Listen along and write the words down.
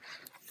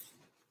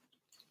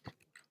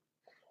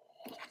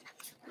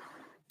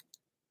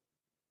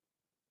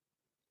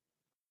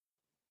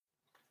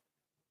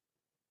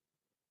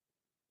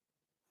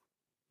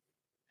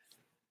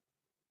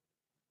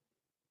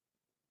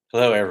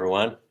Hello,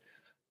 everyone.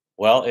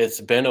 Well, it's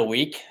been a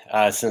week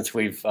since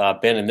we've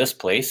been in this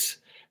place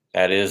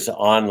that is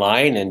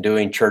online and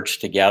doing church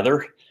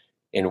together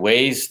in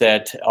ways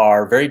that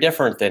are very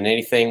different than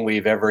anything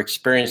we've ever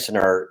experienced in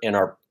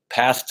our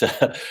past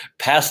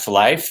past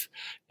life.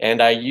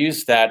 And I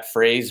use that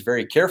phrase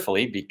very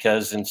carefully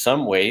because, in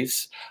some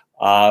ways,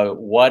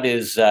 what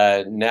is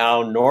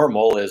now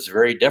normal is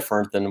very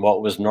different than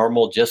what was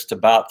normal just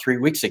about 3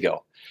 weeks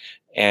ago.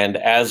 And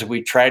as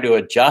we try to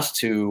adjust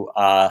to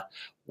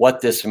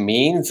what this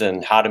means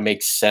and how to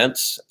make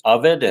sense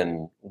of it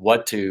and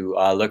what to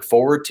look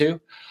forward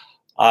to,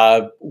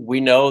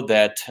 we know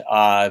that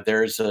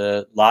there's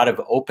a lot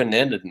of open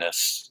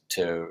endedness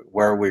to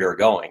where we are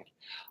going.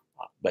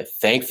 But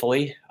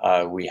thankfully,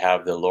 we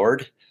have the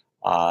Lord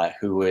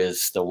who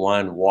is the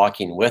one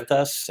walking with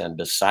us and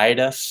beside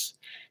us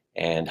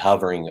and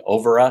hovering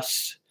over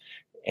us.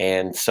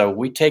 And so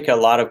we take a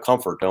lot of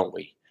comfort, don't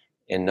we,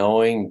 in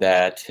knowing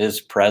that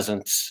His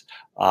presence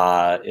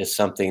is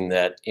something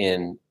that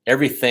in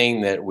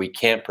everything that we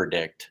can't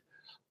predict,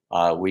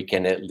 we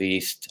can at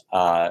least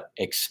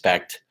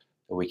expect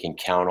that we can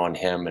count on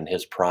Him and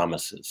His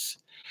promises.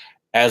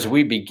 As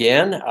we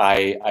begin,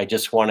 I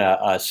just want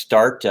to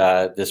start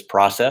this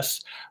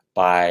process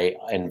by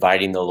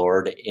inviting the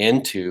Lord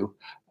into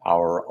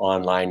our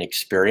online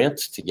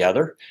experience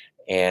together.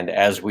 And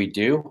as we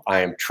do, I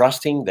am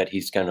trusting that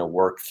He's going to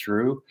work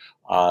through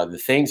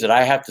the things that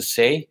I have to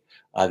say,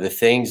 the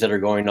things that are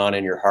going on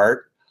in your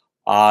heart,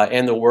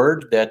 and the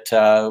word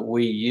that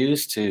we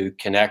use to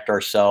connect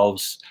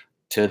ourselves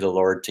to the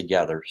Lord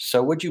together.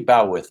 So, would you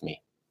bow with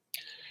me?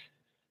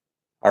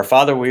 Our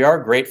Father, we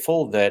are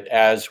grateful that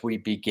as we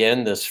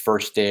begin this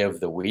first day of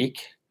the week,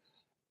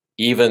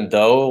 even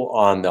though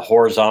on the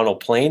horizontal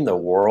plane the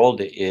world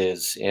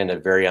is in a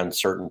very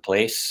uncertain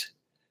place,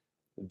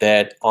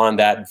 that on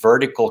that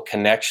vertical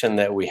connection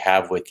that we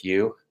have with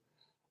you,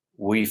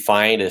 we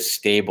find a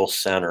stable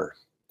center.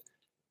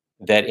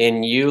 That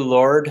in you,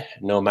 Lord,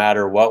 no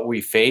matter what we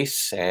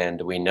face,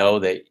 and we know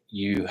that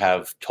you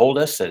have told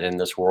us that in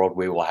this world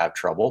we will have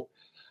trouble,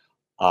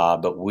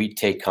 but we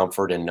take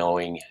comfort in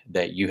knowing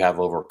that you have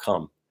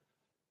overcome.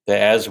 That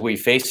as we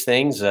face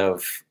things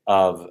of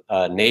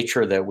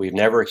nature that we've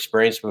never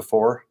experienced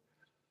before,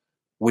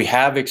 we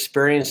have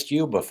experienced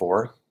you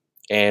before,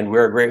 and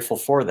we're grateful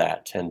for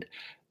that. And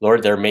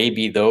Lord, there may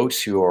be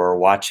those who are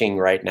watching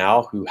right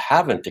now who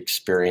haven't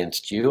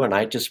experienced you, and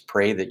I just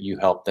pray that you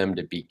help them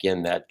to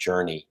begin that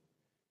journey.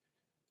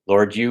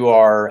 Lord, you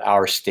are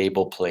our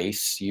stable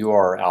place. You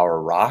are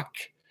our rock.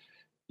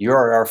 You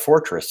are our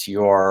fortress.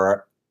 You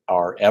are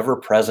our ever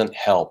present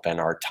help in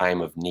our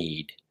time of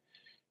need.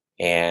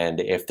 And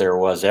if there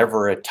was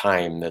ever a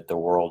time that the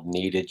world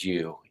needed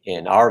you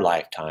in our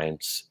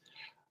lifetimes,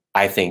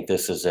 I think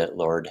this is it,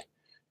 Lord.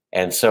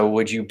 And so,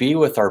 would you be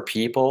with our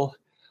people?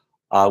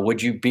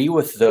 Would you be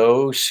with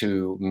those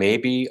who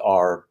maybe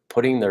are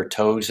putting their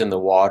toes in the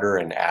water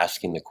and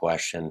asking the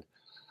question,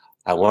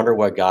 I wonder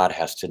what God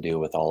has to do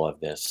with all of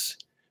this?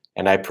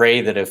 And I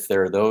pray that if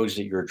there are those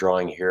that you're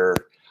drawing here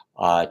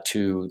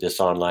to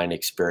this online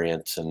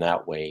experience in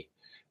that way,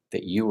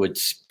 that you would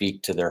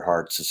speak to their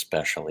hearts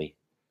especially.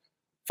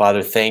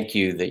 Father, thank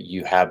you that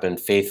you have been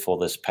faithful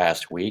this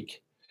past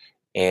week.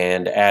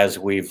 And as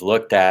we've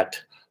looked at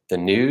the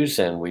news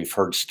and we've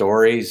heard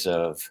stories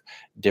of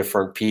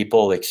different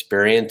people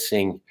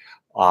experiencing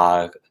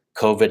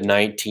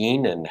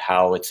COVID-19 and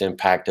how it's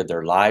impacted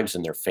their lives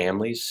and their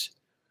families,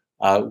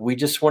 we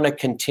just want to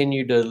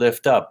continue to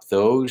lift up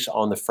those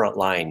on the front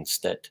lines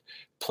that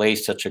play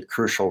such a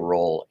crucial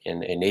role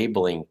in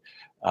enabling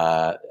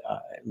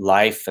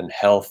life and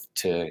health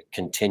to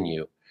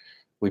continue.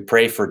 We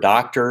pray for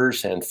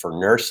doctors and for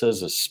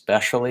nurses,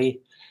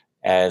 especially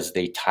as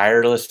they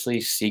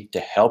tirelessly seek to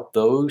help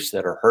those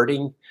that are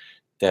hurting,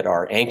 that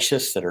are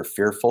anxious, that are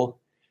fearful,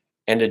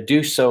 and to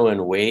do so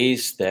in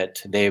ways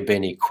that they have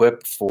been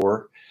equipped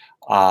for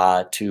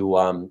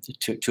to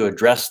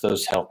address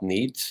those health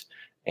needs.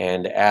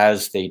 And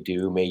as they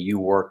do, may you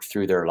work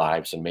through their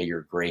lives and may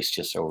your grace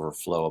just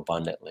overflow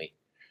abundantly.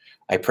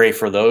 I pray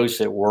for those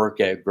that work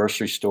at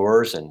grocery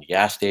stores and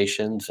gas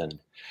stations and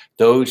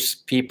those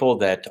people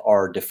that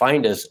are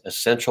defined as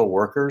essential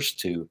workers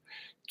to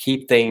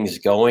keep things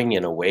going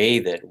in a way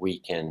that we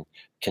can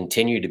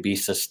continue to be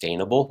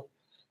sustainable.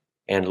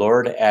 And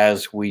Lord,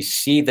 as we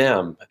see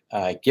them,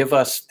 give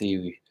us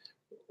the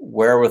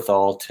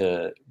wherewithal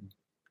to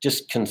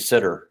just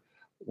consider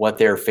what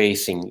they're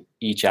facing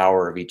each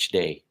hour of each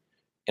day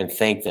and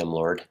thank them,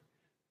 Lord.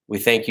 We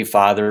thank you,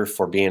 Father,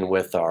 for being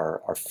with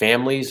our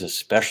families,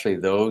 especially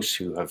those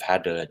who have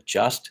had to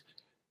adjust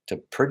to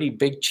pretty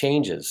big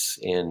changes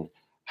in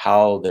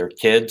how their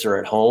kids are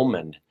at home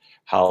and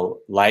how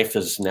life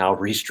is now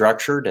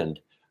restructured and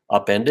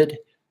upended.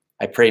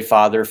 I pray,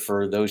 Father,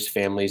 for those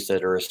families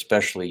that are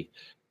especially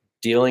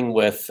dealing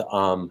with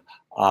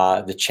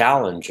the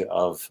challenge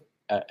of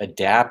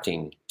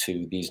adapting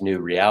to these new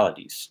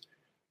realities.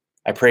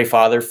 I pray,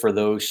 Father, for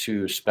those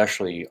who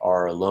especially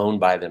are alone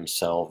by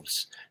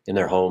themselves in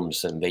their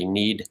homes and they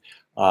need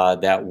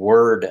that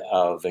word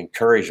of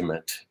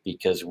encouragement,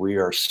 because we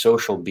are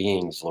social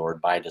beings,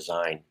 Lord, by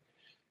design.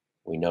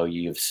 We know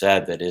you've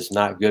said that it's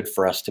not good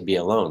for us to be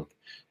alone.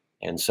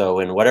 And so,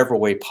 in whatever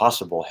way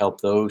possible,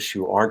 help those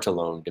who aren't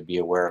alone to be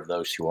aware of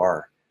those who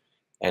are,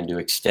 and to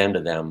extend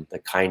to them the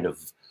kind of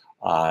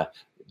uh,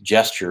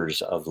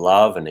 gestures of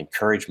love and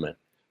encouragement,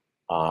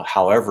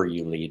 however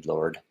you lead,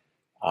 Lord,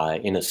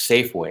 in a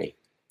safe way,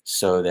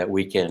 so that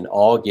we can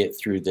all get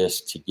through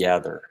this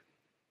together.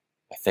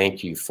 I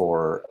thank you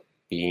for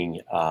being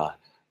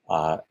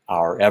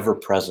our ever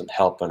present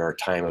help in our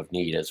time of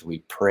need as we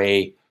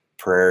pray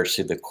prayers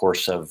through the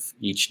course of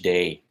each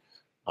day.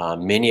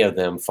 Many of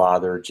them,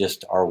 Father,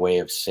 just our way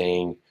of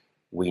saying,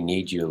 we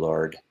need you,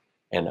 Lord,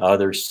 and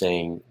others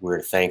saying,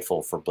 we're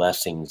thankful for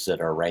blessings that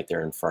are right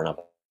there in front of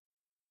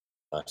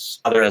us.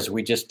 Father, as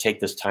we just take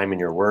this time in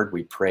your word,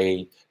 we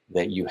pray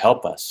that you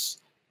help us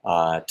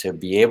to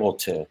be able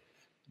to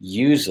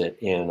use it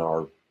in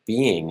our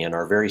being, in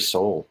our very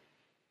soul,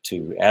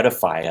 to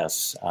edify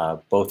us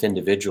both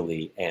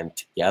individually and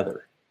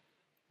together.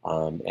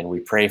 And we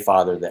pray,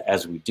 Father, that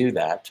as we do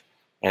that,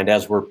 and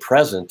as we're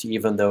present,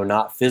 even though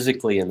not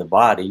physically in the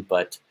body,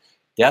 but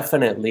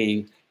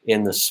definitely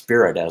in the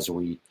spirit, as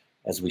we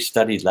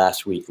studied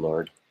last week,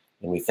 Lord,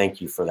 and we thank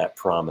you for that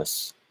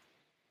promise.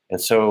 And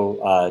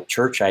so,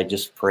 church, I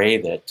just pray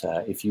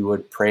that if you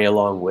would pray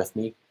along with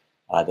me,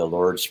 the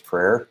Lord's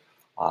Prayer,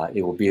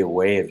 it will be a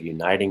way of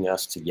uniting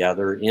us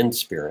together in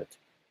spirit.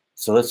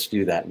 So let's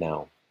do that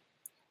now.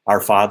 Our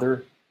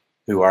Father,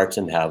 who art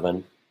in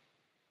heaven,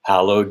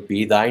 hallowed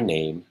be thy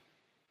name.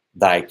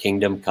 Thy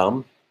kingdom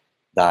come,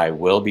 thy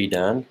will be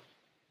done,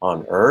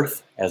 on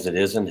earth as it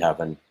is in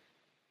heaven.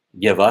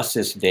 Give us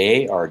this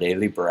day our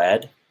daily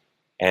bread,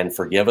 and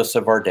forgive us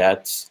of our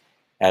debts,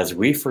 as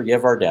we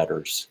forgive our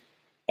debtors.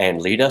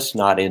 And lead us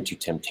not into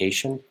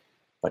temptation,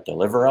 but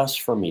deliver us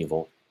from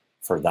evil.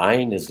 For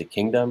thine is the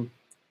kingdom,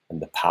 and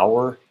the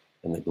power,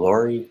 and the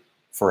glory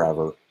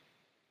forever.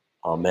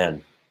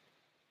 Amen.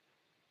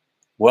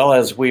 Well,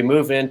 as we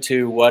move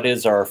into what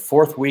is our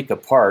fourth week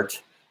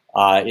apart,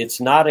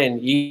 it's not an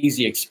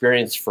easy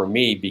experience for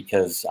me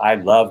because I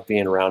love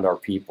being around our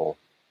people.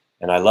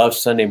 And I love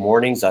Sunday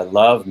mornings. I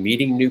love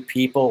meeting new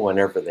people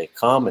whenever they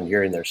come and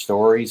hearing their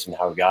stories and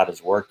how God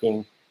is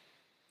working.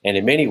 And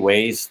in many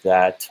ways,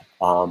 that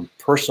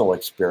personal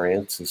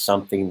experience is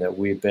something that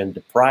we've been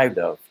deprived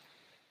of.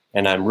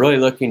 And I'm really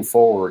looking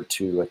forward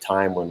to a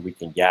time when we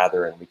can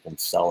gather and we can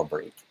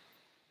celebrate.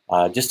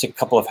 Just a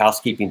couple of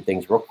housekeeping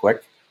things real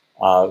quick.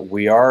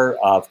 We are,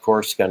 of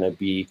course, going to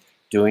be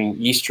doing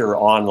Easter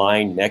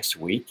online next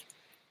week.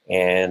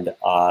 And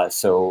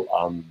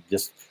so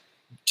just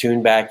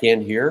tune back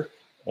in here,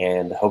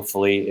 and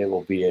hopefully it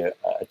will be a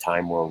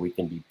time where we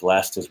can be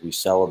blessed as we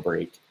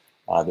celebrate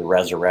the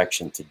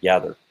resurrection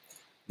together.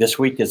 This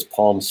week is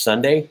Palm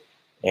Sunday,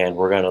 and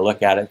we're going to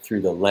look at it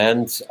through the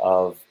lens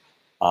of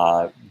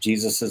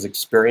Jesus's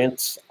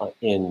experience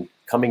in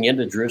coming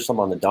into Jerusalem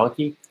on the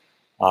donkey.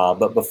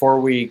 But before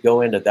we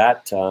go into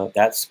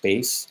that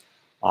space,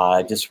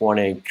 I just want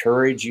to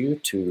encourage you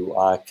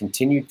to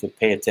continue to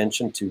pay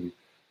attention to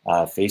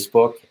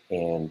Facebook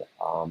and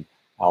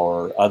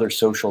our other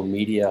social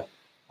media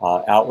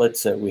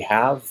outlets that we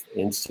have,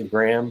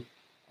 Instagram,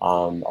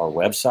 our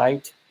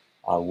website.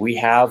 We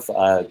have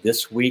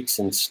this week's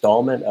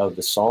installment of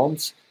the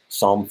Psalms,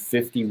 Psalm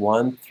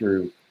 51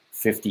 through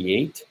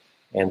 58.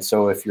 And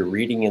so if you're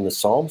reading in the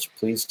Psalms,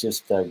 please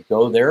just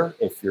go there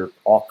if you're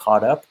all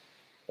caught up,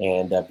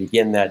 and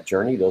begin that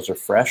journey. Those are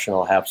fresh, and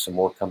I'll have some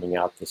more coming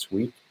out this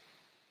week.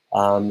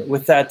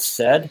 With that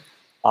said,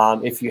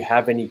 if you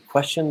have any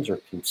questions or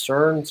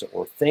concerns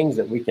or things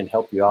that we can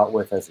help you out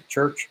with as a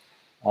church,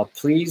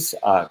 please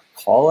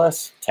call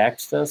us,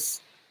 text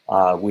us.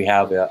 We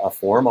have a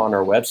form on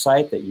our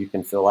website that you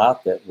can fill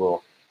out that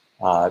will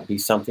be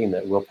something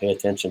that we'll pay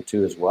attention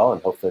to as well,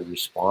 and hopefully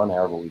respond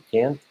however we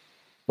can.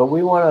 But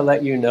we want to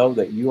let you know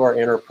that you are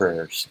in our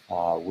prayers.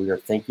 We are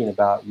thinking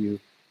about you.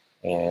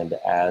 And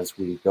as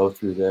we go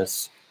through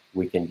this,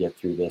 we can get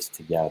through this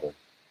together.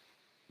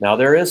 Now,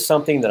 there is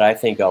something that I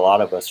think a lot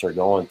of us are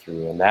going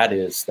through, and that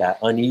is that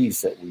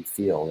unease that we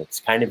feel. It's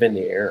kind of in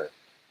the air,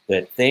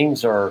 that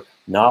things are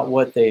not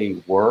what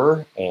they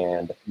were,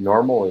 and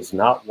normal is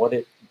not what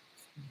it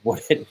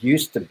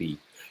used to be.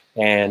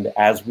 And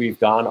as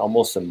we've gone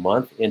almost a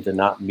month into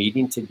not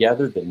meeting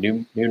together, the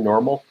new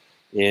normal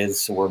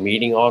is we're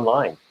meeting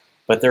online.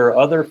 But there are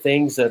other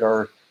things that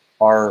are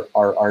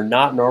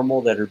not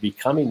normal that are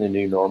becoming the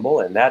new normal,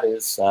 and that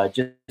is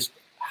just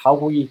how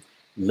we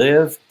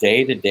live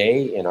day to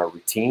day in our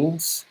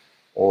routines,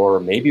 or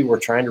maybe we're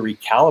trying to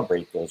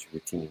recalibrate those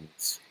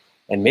routines.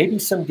 And maybe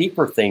some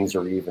deeper things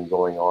are even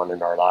going on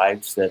in our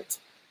lives that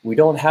we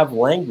don't have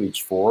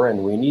language for,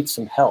 and we need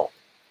some help.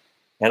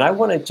 And I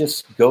want to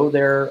just go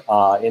there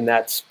in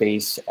that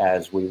space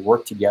as we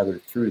work together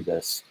through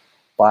this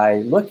by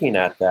looking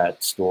at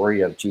that story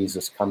of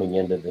Jesus coming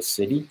into the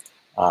city,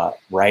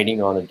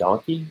 riding on a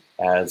donkey.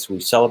 As we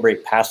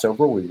celebrate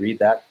Passover, we read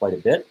that quite a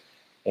bit.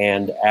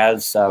 And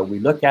as we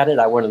look at it,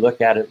 I want to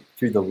look at it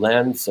through the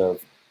lens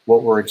of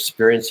what we're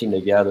experiencing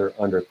together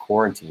under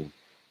quarantine.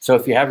 So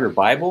if you have your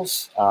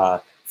Bibles,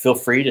 feel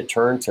free to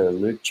turn to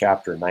Luke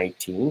chapter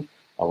 19.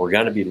 We're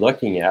going to be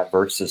looking at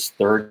verses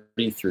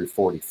 30 through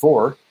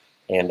 44.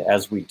 And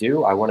as we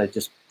do, I want to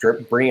just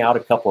bring out a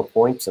couple of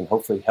points and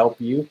hopefully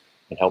help you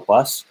and help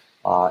us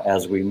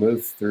as we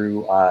move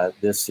through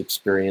this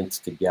experience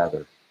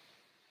together.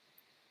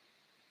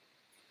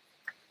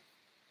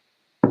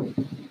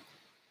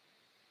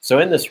 So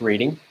in this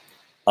reading,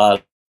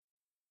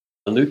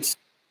 Luke's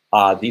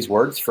these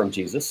words from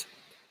Jesus: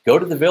 "Go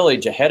to the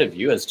village ahead of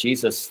you," as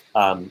Jesus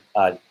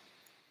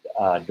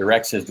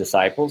directs his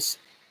disciples,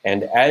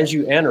 "and as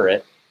you enter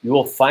it, you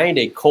will find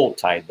a colt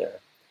tied there,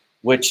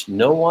 which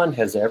no one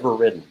has ever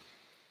ridden.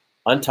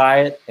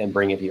 Untie it and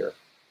bring it here.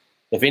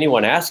 If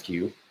anyone asks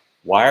you,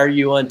 'Why are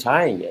you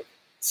untying it?'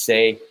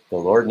 say, 'The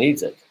Lord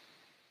needs it.'"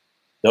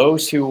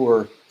 Those who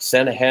were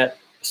sent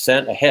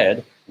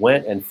ahead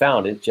went and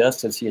found it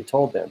just as he had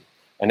told them.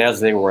 And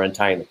as they were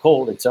untying the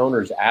colt, its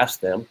owners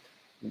asked them,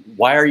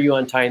 "Why are you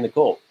untying the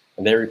colt?"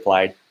 And they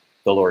replied,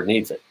 "The Lord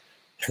needs it."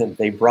 And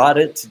they brought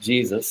it to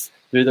Jesus,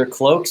 threw their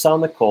cloaks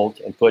on the colt,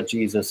 and put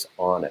Jesus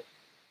on it.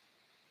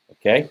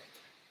 Okay?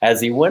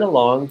 As he went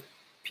along,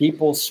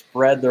 people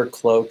spread their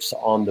cloaks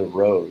on the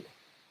road.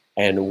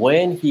 And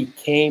when he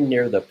came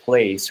near the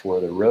place where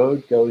the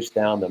road goes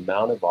down the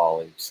Mount of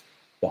Olives,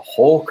 the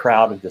whole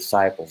crowd of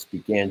disciples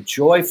began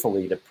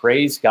joyfully to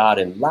praise God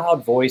in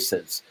loud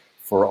voices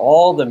for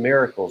all the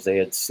miracles they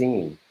had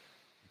seen.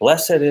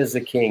 "Blessed is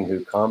the King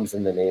who comes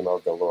in the name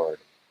of the Lord.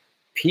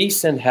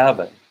 Peace in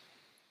heaven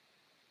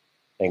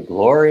and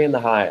glory in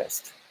the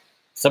highest."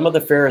 Some of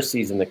the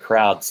Pharisees in the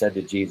crowd said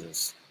to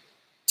Jesus,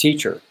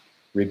 "Teacher,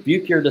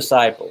 rebuke your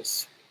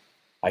disciples."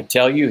 "I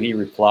tell you," he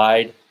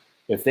replied,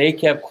 "if they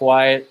kept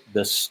quiet,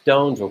 the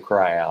stones will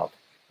cry out."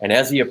 And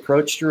as he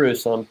approached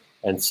Jerusalem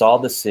and saw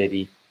the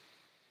city,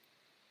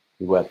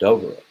 he wept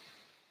over it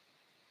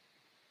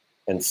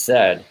and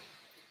said,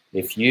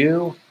 "If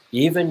you,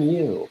 even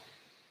you,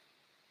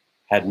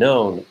 had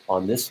known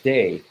on this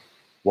day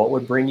what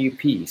would bring you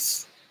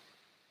peace,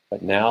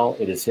 but now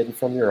it is hidden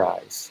from your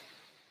eyes.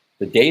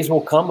 The days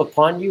will come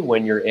upon you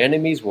when your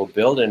enemies will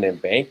build an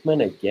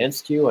embankment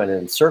against you and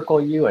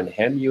encircle you and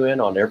hem you in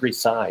on every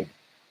side.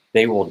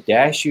 They will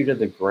dash you to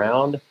the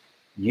ground,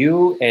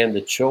 you and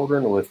the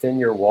children within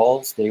your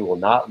walls. They will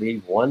not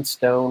leave one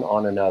stone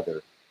on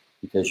another,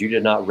 because you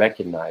did not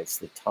recognize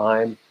the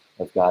time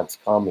of God's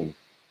coming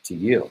to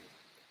you."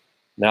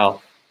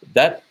 Now,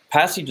 that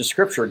passage of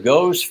scripture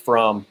goes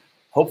from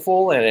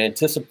hopeful and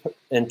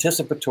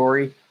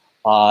anticipatory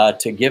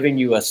to giving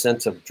you a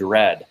sense of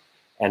dread.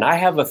 And I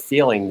have a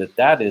feeling that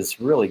that is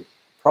really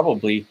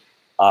probably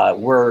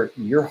where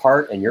your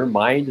heart and your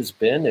mind has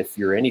been, if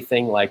you're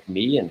anything like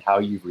me and how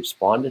you've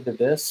responded to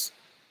this.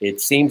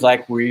 It seems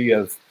like we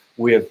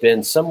have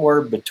been somewhere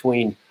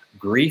between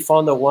grief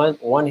on the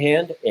one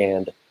hand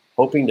and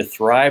hoping to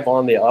thrive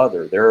on the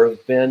other. There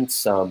have been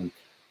some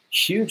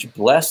huge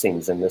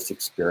blessings in this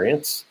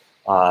experience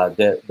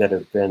that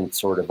have been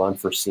sort of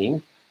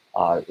unforeseen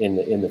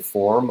in the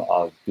form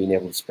of being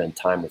able to spend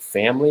time with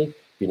family,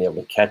 being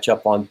able to catch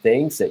up on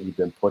things that you've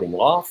been putting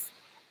off,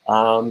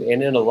 and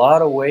in a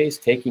lot of ways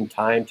taking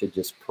time to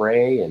just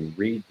pray and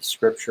read the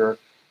scripture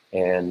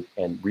and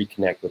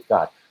reconnect with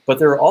God. But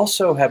there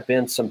also have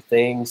been some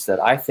things that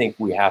I think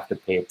we have to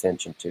pay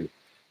attention to,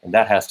 and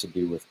that has to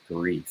do with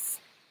grief.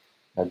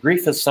 Now,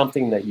 grief is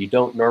something that you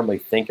don't normally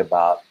think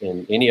about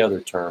in any other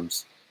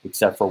terms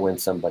except for when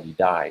somebody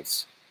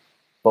dies.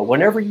 But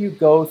whenever you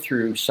go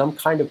through some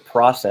kind of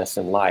process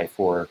in life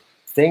where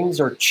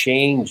things are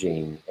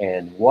changing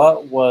and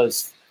what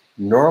was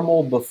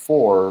normal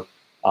before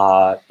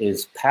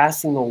is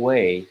passing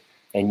away,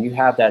 and you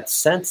have that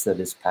sense that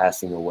it's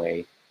passing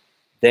away,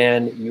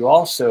 then you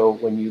also,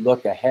 when you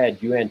look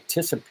ahead, you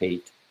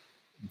anticipate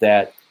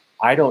that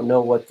I don't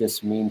know what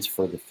this means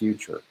for the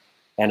future.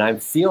 And I'm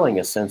feeling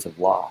a sense of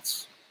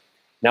loss.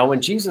 Now,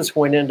 when Jesus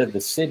went into the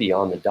city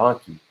on the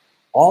donkey,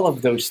 all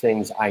of those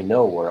things I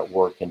know were at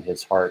work in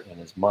his heart and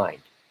his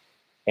mind.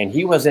 And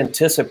he was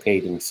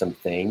anticipating some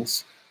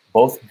things,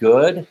 both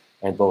good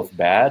and both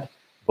bad,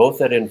 both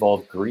that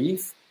involved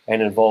grief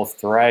and involved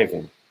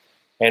thriving.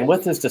 And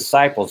with his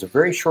disciples,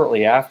 very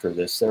shortly after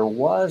this, there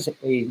was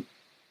a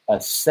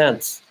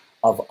sense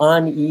of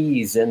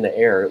unease in the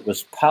air. It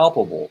was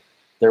palpable.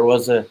 There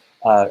was a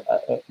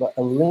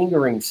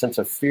lingering sense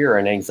of fear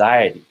and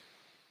anxiety.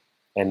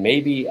 And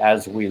maybe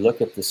as we look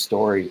at the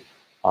story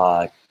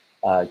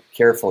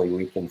carefully,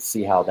 we can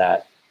see how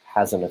that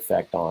has an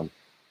effect on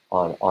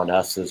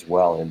us as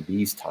well in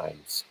these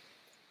times.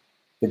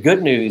 The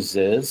good news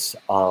is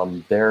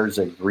there's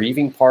a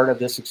grieving part of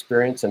this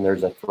experience and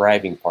there's a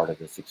thriving part of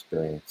this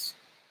experience.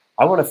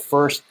 I want to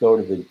first go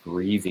to the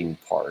grieving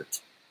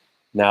part.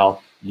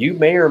 Now, you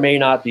may or may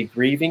not be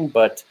grieving,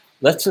 but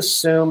let's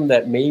assume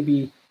that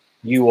maybe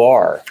you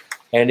are.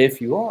 And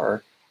if you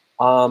are,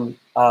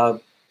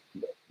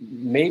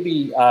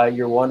 maybe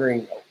you're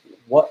wondering,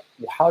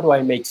 how do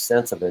I make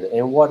sense of it?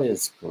 And what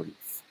is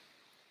grief?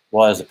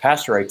 Well, as a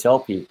pastor, I tell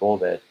people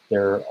that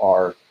there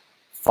are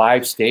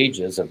 5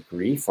 stages of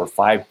grief, or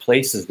 5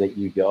 places that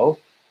you go,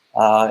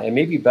 and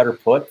maybe better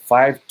put,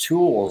 5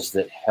 tools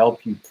that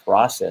help you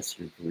process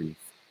your grief.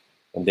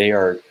 And they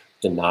are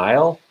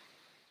denial,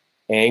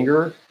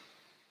 anger,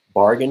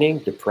 bargaining,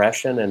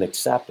 depression, and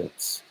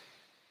acceptance.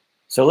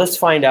 So let's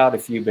find out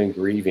if you've been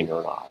grieving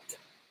or not.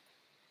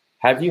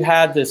 Have you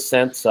had this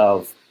sense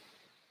of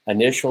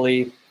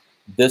initially,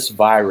 this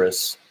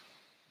virus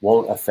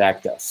won't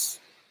affect us?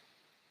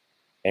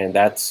 And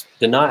that's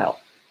denial.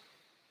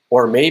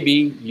 Or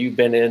maybe you've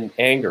been in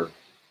anger.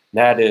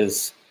 That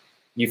is,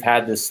 you've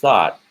had this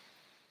thought.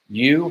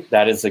 You,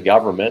 that is the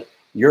government,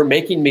 you're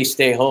making me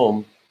stay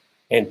home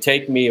and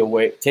taking me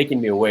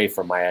away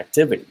from my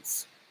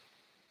activities.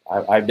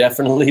 I've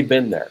definitely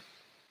been there.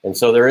 And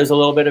so there is a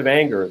little bit of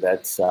anger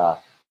that's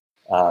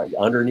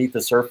underneath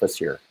the surface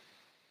here.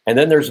 And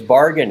then there's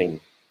bargaining.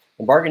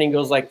 And bargaining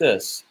goes like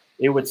this.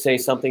 It would say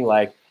something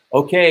like,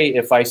 okay,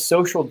 if I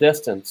social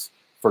distance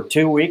for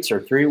 2 weeks or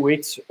 3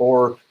 weeks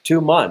or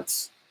 2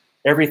 months,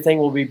 everything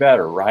will be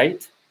better,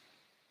 right?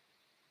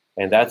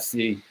 And that's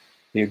the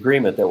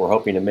agreement that we're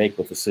hoping to make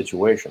with the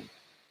situation.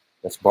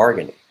 That's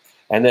bargaining.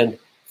 And then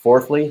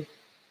fourthly,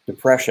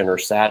 depression or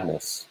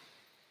sadness.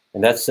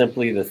 And that's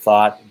simply the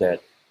thought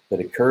that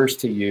occurs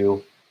to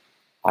you,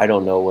 I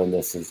don't know when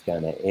this is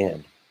going to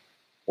end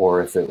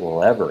or if it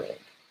will ever end.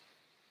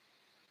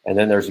 And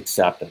then there's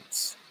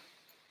acceptance.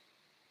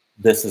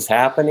 This is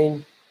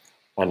happening,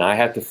 and I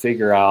have to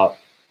figure out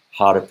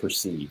how to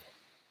proceed.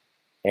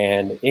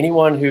 And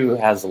anyone who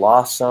has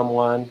lost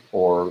someone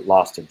or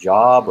lost a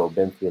job or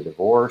been through a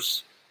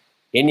divorce,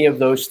 any of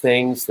those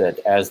things that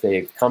as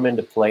they've come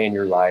into play in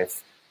your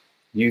life,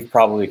 you've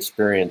probably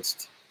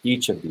experienced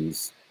each of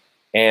these.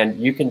 And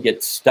you can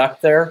get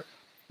stuck there.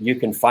 You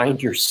can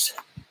find your...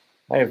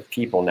 I have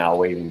people now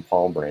waving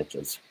palm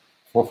branches.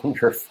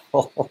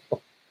 Wonderful.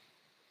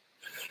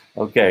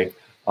 Okay,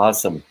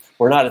 awesome.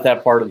 We're not at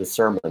that part of the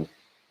sermon.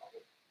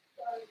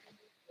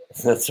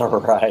 That's all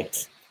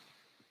right.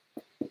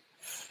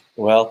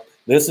 Well,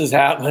 this is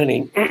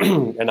happening,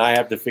 and I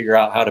have to figure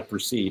out how to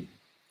proceed.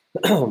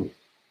 Sorry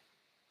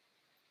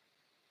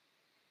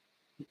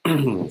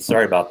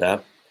about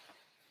that.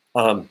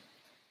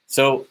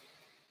 So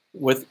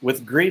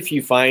with grief,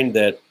 you find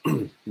that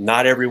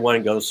not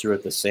everyone goes through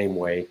it the same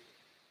way.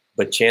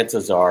 But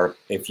chances are,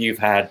 if you've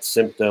had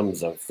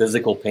symptoms of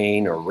physical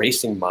pain or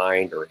racing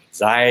mind or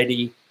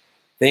anxiety,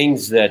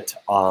 things that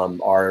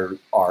are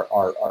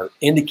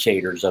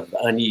indicators of the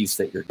unease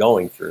that you're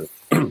going through,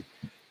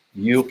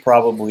 you'll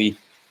probably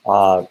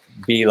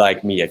be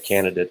like me, a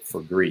candidate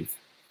for grief.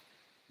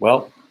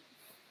 Well,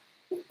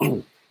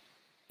 the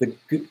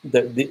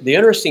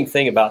interesting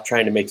thing about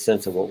trying to make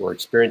sense of what we're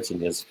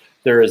experiencing is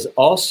there is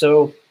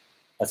also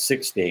a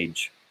 6th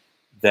stage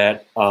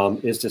that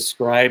is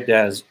described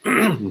as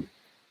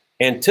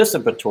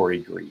anticipatory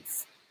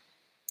grief.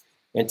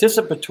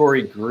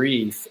 Anticipatory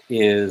grief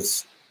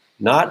is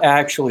not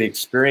actually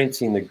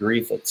experiencing the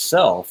grief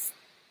itself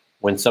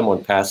when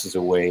someone passes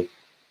away,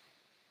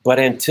 but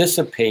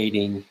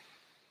anticipating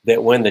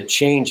that when the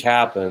change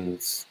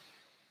happens,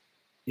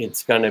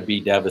 it's going to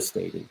be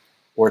devastating,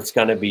 or it's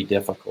going to be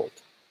difficult,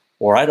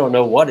 or I don't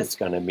know what it's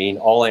going to mean.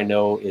 All I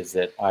know is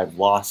that I've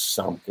lost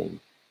something,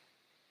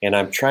 and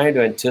I'm trying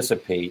to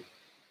anticipate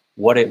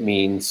what it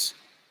means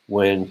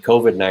when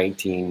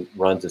COVID-19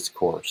 runs its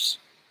course,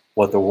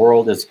 what the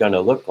world is going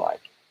to look like.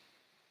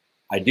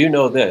 I do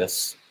know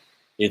this,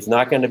 it's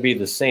not going to be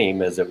the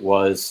same as it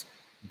was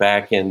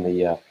back in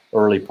the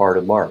early part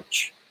of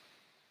March.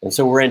 And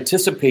so we're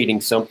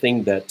anticipating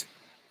something that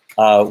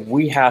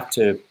we have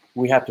to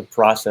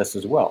process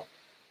as well.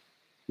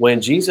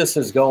 When Jesus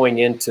is going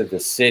into the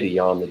city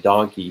on the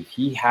donkey,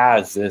 he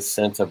has this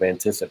sense of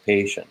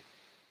anticipation,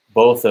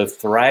 both of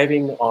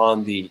thriving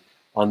on the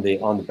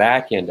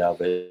back end of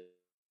it,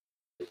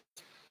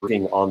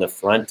 on the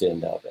front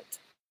end of it.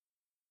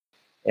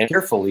 And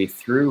carefully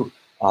through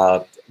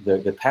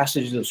the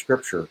passages of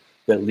Scripture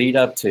that lead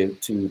up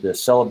to the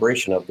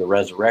celebration of the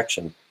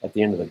resurrection at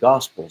the end of the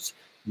Gospels,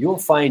 you'll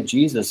find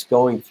Jesus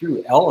going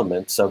through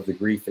elements of the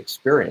grief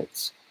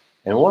experience.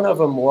 And one of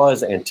them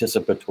was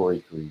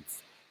anticipatory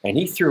grief. And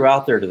he threw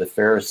out there to the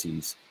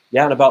Pharisees,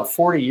 yeah, in about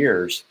 40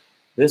 years,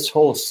 this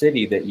whole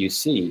city that you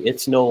see,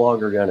 it's no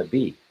longer going to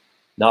be.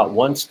 Not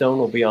one stone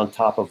will be on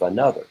top of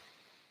another.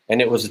 And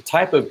it was a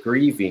type of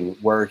grieving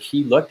where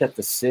he looked at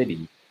the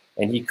city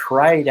and he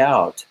cried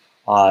out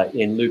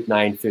in Luke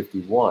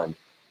 9:51,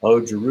 O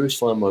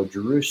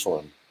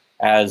Jerusalem,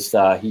 as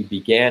he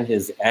began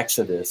his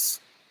exodus,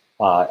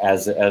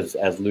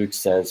 as Luke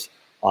says,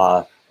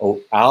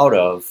 out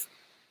of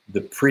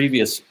the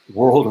previous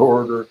world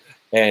order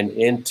and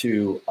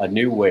into a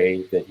new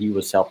way that he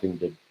was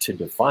helping to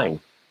define,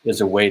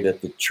 is a way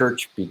that the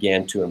church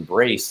began to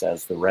embrace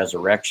as the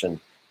resurrection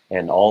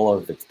and all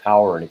of its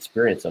power and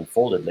experience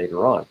unfolded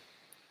later on.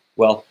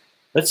 Well,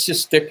 let's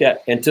just stick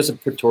at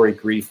anticipatory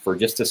grief for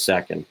just a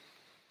second.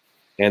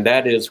 And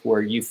that is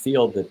where you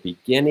feel the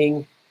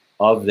beginning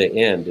of the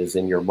end is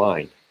in your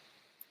mind.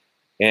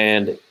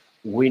 And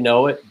we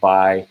know it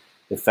by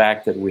the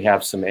fact that we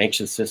have some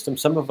anxious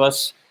systems. Some of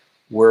us,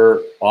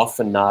 we're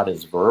often not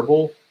as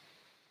verbal,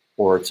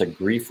 or it's a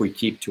grief we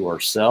keep to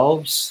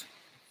ourselves.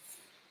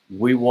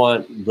 We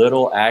want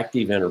little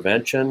active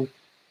intervention,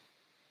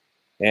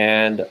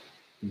 and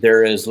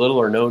there is little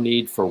or no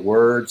need for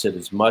words. It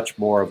is much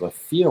more of a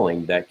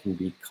feeling that can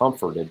be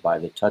comforted by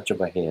the touch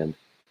of a hand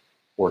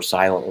or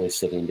silently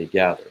sitting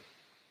together.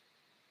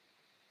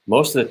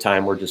 Most of the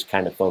time, we're just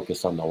kind of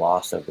focused on the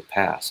loss of the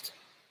past.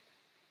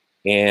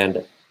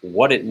 And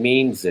what it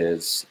means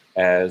is,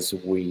 as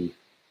we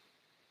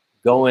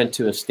go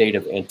into a state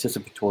of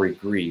anticipatory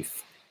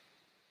grief,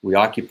 we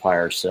occupy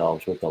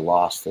ourselves with the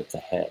loss that's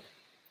ahead.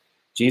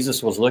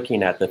 Jesus was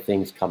looking at the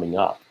things coming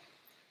up.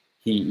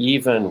 He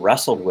even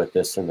wrestled with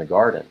this in the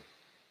garden.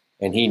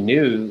 And he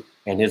knew,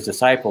 and his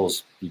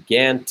disciples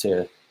began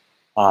to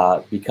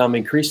become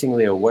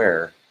increasingly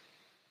aware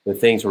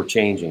that things were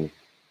changing,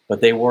 but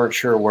they weren't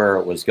sure where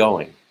it was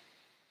going.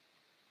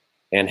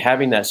 And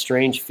having that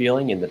strange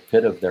feeling in the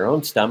pit of their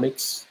own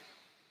stomachs,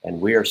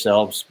 and we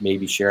ourselves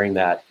maybe sharing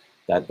that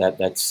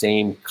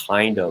same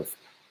kind of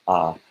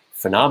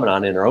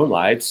phenomenon in our own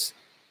lives,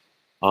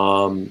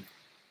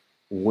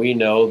 we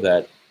know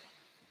that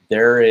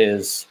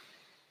there's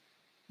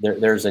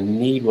a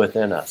need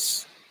within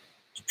us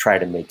to try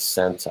to make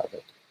sense of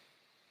it.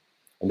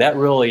 And that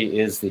really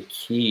is the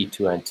key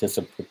to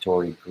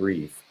anticipatory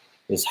grief,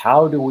 is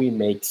how do we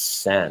make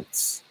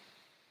sense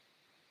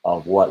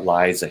of what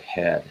lies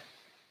ahead?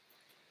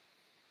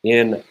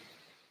 In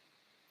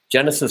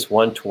Genesis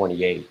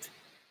 1:28,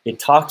 it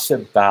talks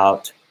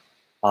about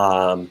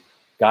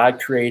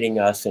God creating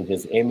us in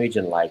his image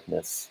and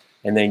likeness,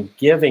 and then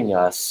giving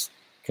us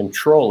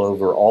control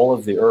over all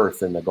of the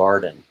earth in the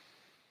garden.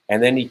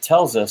 And then he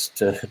tells us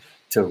to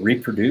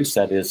reproduce,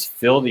 that is,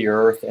 fill the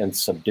earth and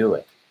subdue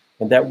it.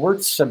 And that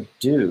word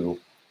subdue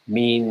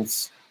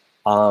means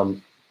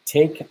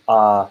take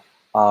the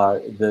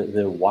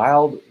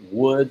wild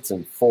woods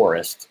and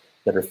forests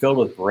that are filled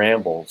with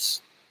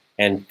brambles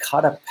and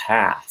cut a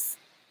path,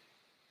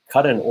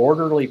 cut an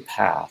orderly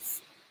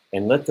path,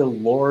 and let the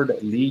Lord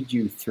lead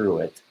you through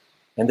it,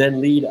 and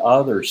then lead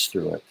others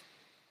through it.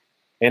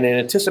 And in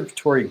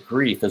anticipatory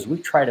grief, as we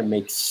try to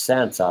make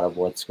sense out of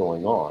what's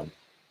going on,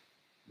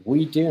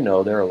 we do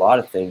know there are a lot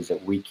of things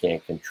that we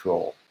can't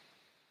control.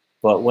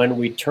 But when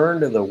we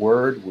turn to the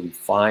Word, we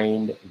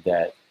find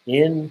that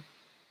in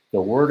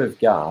the Word of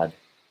God,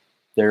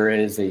 there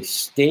is a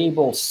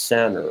stable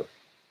center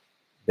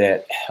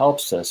that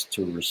helps us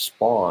to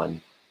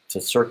respond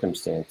to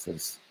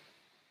circumstances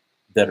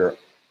that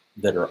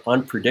are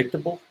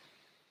unpredictable,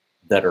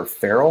 that are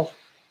feral,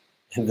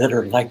 and that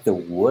are like the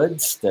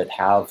woods that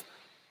have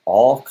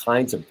all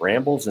kinds of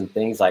brambles and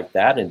things like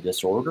that in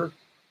disorder.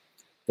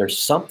 There's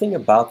something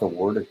about the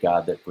Word of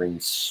God that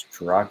brings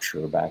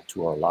structure back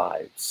to our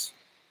lives.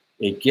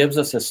 It gives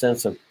us a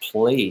sense of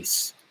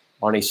place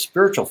on a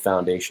spiritual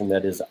foundation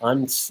that is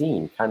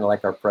unseen, kind of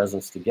like our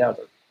presence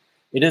together.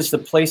 It is the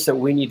place that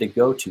we need to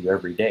go to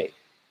every day.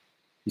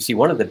 You see,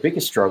 one of the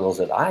biggest struggles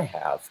that I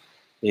have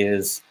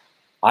is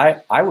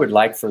I would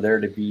like for there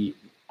to be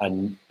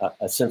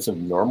a sense of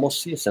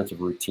normalcy, a sense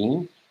of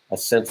routine, a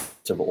sense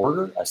of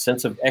order, a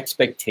sense of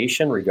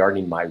expectation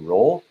regarding my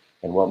role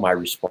and what my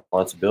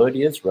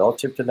responsibility is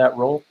relative to that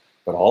role.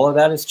 But all of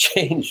that has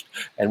changed,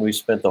 and we've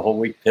spent the whole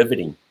week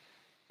pivoting.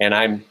 And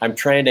I'm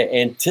trying to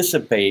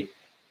anticipate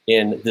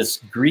in this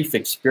grief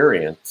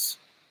experience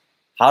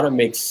how to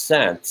make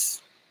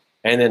sense,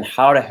 and then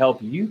how to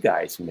help you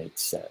guys make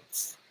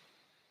sense.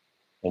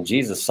 And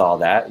Jesus saw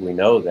that. We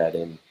know that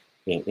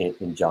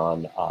in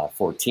John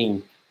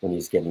 14, when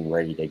he's getting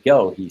ready to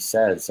go, he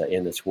says,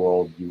 in this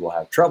world you will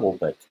have trouble,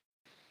 but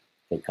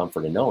take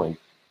comfort in knowing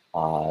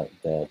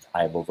that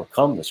I have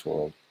overcome this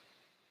world,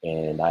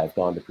 and I have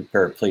gone to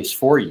prepare a place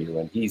for you.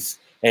 And he's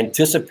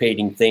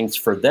anticipating things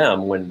for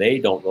them when they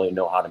don't really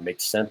know how to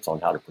make sense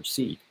on how to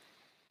proceed.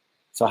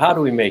 So how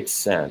do we make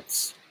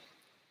sense?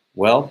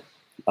 Well,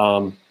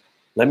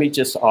 let me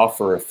just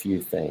offer a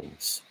few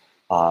things,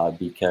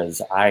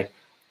 because I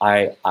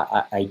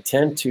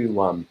tend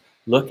to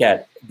look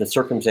at the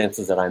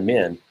circumstances that I'm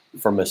in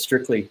from a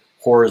strictly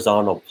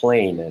horizontal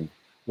plane. And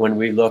when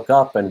we look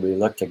up and we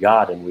look to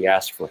God and we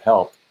ask for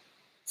help,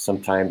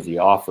 sometimes he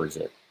offers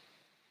it.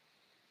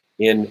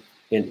 In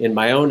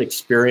my own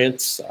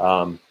experience,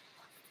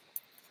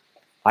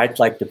 I'd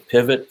like to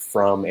pivot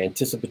from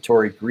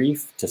anticipatory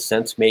grief to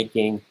sense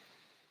making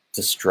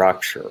to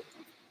structure.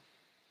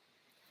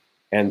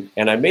 And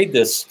I made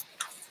this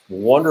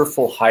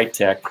wonderful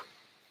high-tech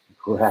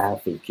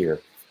graphic here.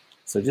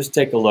 So just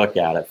take a look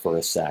at it for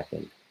a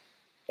second.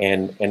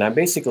 And I'm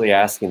basically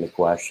asking the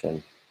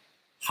question,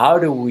 how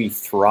do we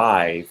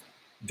thrive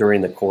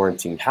during the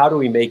quarantine? How do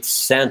we make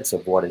sense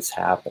of what is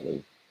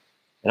happening?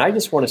 And I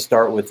just want to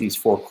start with these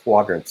 4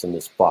 quadrants in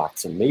this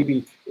box. And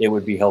maybe it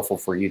would be helpful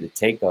for you to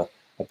take a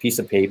piece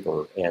of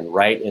paper and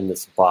write in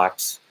this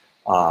box,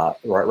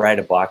 write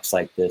a box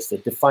like this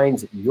that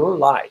defines your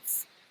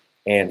life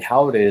and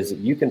how it is that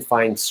you can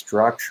find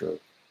structure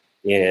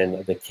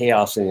in the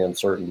chaos and the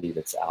uncertainty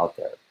that's out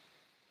there.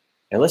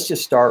 And let's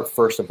just start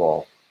first of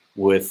all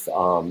with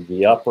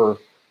the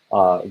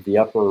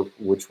upper,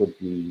 which would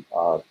be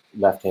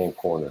left-hand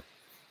corner,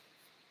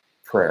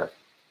 prayer.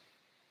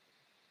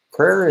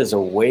 Prayer is a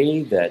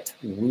way that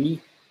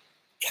we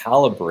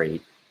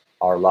calibrate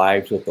our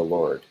lives with the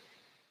Lord.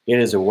 It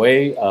is a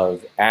way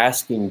of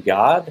asking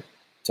God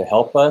to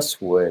help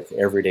us with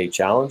everyday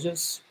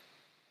challenges,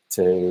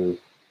 to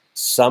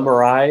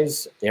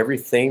summarize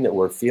everything that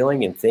we're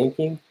feeling and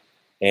thinking,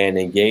 and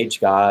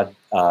engage God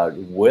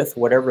with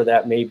whatever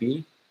that may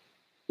be.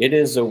 It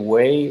is a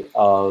way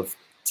of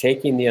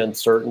taking the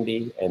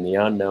uncertainty and the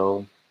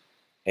unknown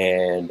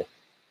and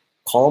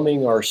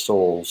calming our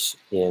souls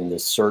in the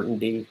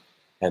certainty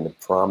and the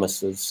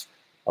promises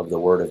of the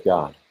Word of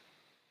God.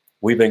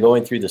 We've been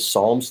going through the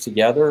Psalms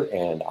together,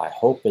 and I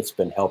hope it's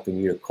been helping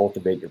you to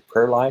cultivate your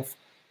prayer life,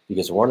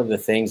 because one of the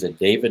things that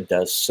David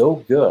does so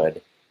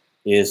good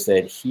is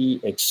that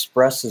he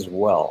expresses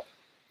well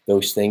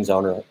those things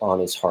on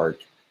his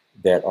heart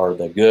that are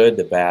the good,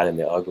 the bad, and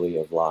the ugly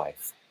of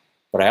life.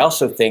 But I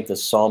also think the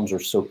Psalms are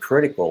so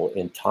critical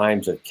in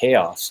times of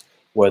chaos,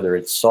 whether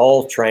it's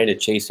Saul trying to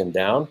chase him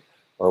down,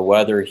 or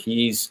whether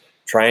he's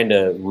trying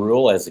to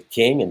rule as a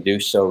king and do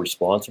so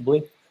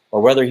responsibly, or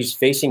whether he's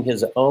facing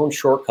his own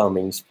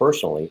shortcomings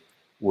personally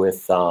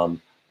with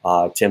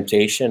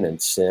temptation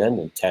and sin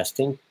and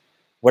testing.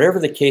 Whatever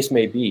the case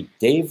may be,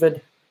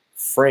 David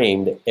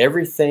framed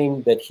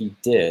everything that he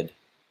did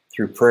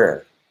through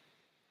prayer.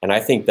 And I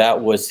think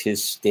that was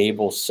his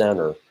stable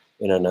center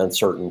in an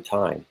uncertain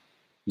time.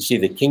 You see,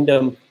 the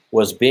kingdom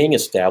was being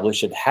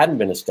established. It hadn't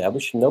been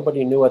established.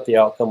 Nobody knew what the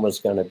outcome was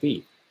going to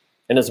be.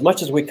 And as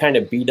much as we kind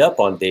of beat up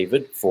on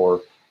David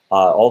for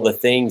all the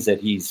things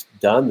that he's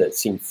done that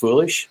seem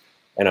foolish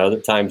and other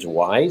times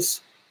wise,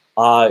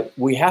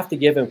 we have to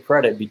give him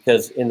credit,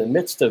 because in the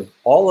midst of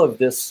all of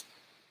this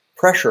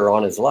pressure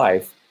on his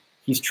life,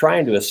 he's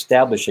trying to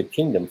establish a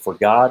kingdom for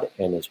God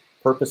and his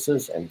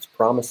purposes and his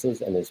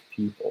promises and his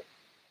people.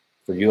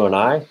 For you and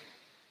I,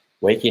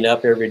 waking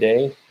up every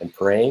day and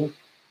praying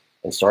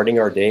and starting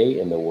our day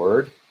in the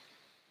Word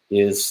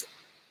is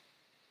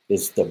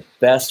the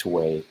best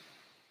way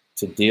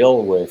to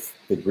deal with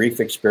the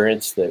grief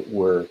experience that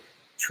we're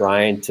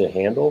trying to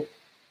handle,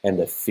 and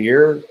the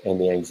fear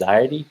and the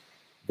anxiety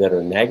that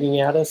are nagging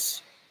at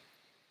us.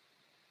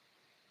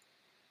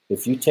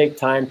 If you take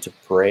time to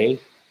pray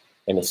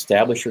and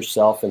establish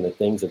yourself in the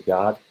things of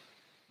God,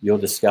 you'll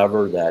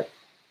discover that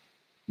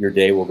your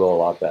day will go a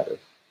lot better.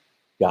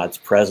 God's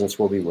presence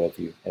will be with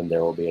you, and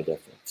there will be a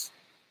difference.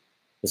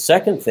 The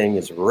second thing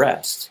is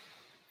rest.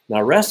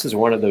 Now, rest is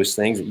one of those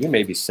things that you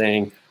may be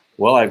saying,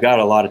 well, I've got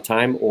a lot of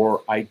time,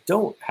 or I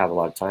don't have a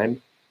lot of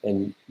time,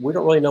 and we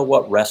don't really know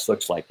what rest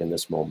looks like in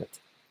this moment.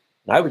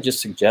 And I would just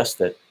suggest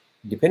that,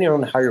 depending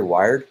on how you're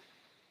wired,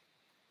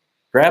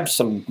 grab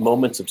some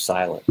moments of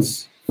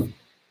silence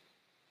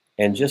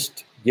and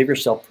just give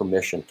yourself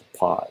permission to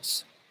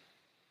pause.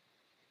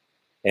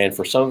 And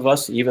for some of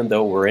us, even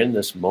though we're in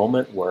this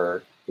moment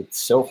where it's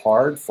so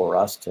hard for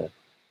us to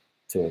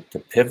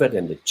pivot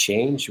and to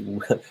change,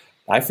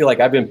 I feel like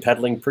I've been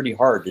pedaling pretty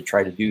hard to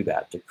try to do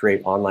that, to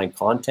create online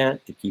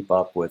content, to keep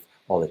up with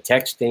all the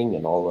texting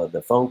and all of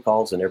the phone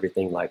calls and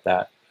everything like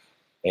that,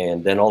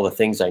 and then all the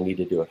things I need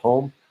to do at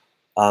home.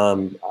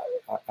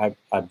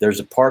 There's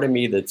a part of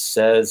me that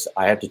says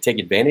I have to take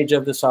advantage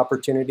of this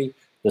opportunity.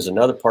 There's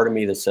another part of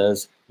me that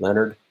says,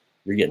 Leonard,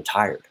 you're getting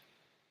tired,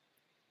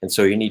 and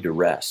so you need to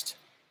rest.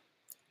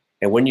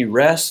 And when you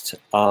rest,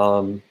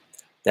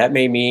 that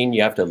may mean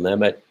you have to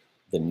limit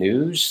the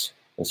news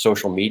and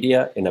social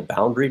media in a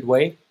boundaried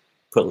way,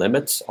 put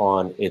limits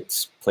on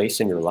its place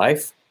in your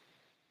life.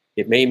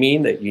 It may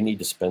mean that you need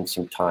to spend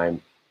some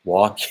time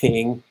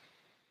walking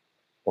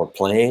or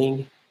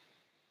playing,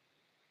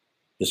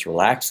 just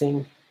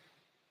relaxing,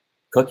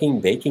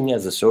 cooking, baking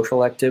as a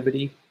social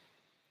activity,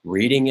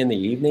 reading in the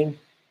evening,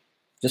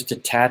 just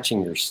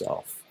detaching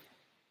yourself,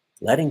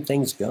 letting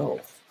things go.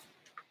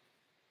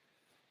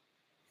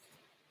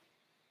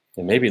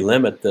 And maybe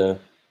limit the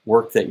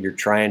work that you're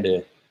trying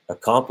to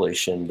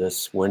accomplish in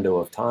this window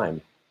of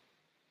time.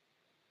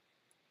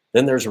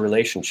 Then there's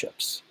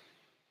relationships.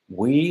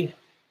 We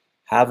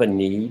have a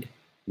need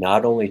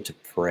not only to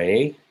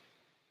pray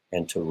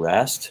and to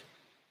rest,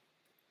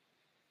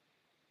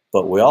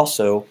 but we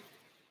also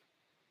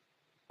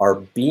are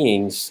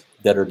beings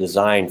that are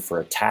designed for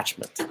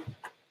attachment.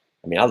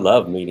 I mean, I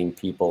love meeting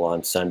people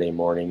on Sunday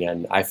morning,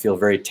 and I feel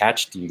very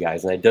attached to you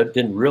guys. And I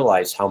didn't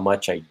realize how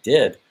much I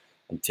did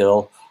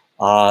until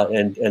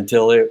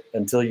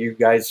you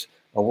guys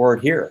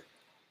weren't here.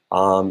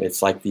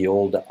 It's like the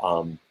old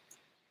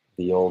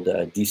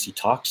DC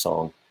Talk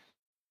song.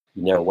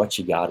 You know what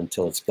you got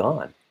until it's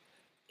gone.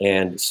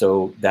 And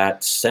so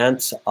that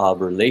sense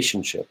of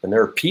relationship, and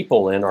there are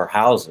people in our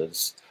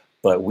houses,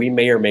 but we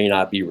may or may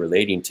not be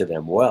relating to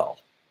them well.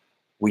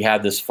 We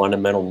have this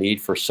fundamental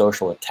need for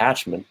social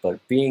attachment, but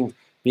being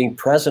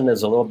present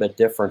is a little bit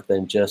different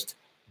than just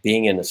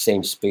being in the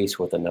same space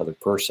with another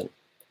person.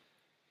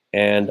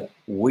 And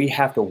we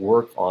have to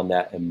work on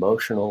that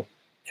emotional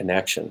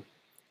connection,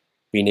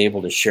 being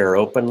able to share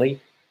openly,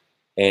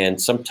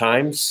 And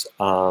sometimes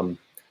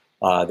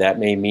that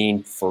may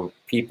mean for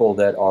people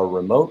that are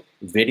remote,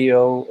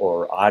 video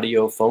or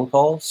audio phone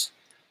calls.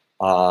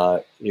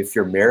 If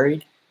you're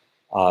married,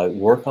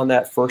 work on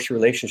that first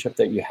relationship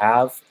that you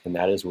have, and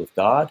that is with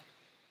God.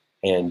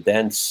 And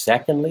then,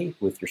 secondly,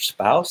 with your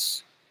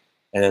spouse.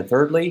 And then,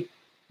 thirdly,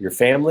 your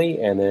family.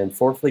 And then,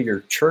 fourthly, your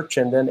church,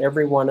 and then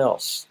everyone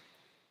else.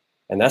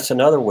 And that's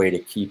another way to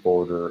keep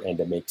order and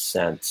to make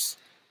sense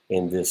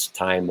in this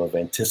time of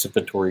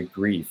anticipatory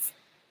grief.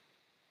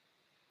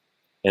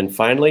 And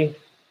finally,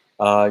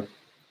 uh,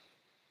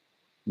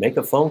 make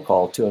a phone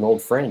call to an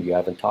old friend you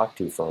haven't talked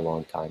to for a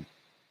long time.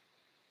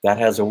 That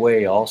has a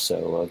way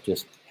also of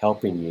just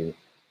helping you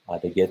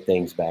to get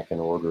things back in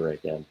order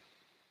again.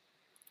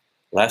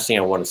 Last thing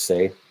I want to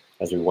say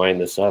as we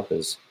wind this up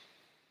is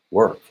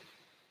work.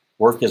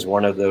 Work is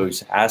one of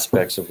those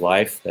aspects of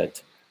life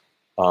that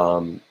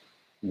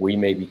we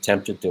may be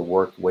tempted to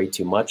work way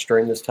too much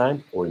during this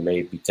time, or we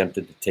may be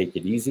tempted to take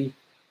it easy.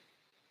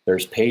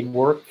 There's paid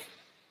work.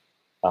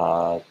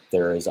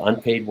 There is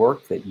unpaid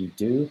work that you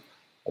do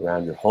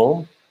around your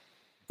home.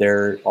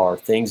 There are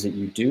things that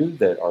you do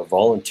that are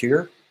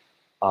volunteer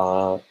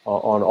on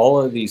all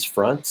of these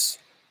fronts.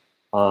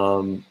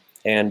 And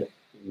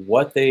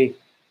what they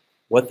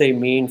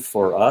mean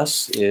for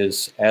us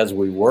is, as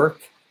we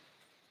work,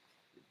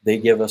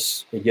 it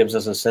gives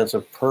us a sense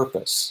of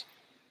purpose.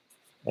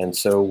 And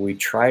so we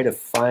try to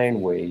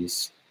find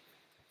ways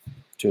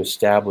to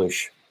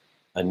establish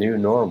a new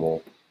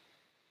normal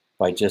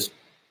by just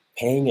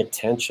paying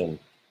attention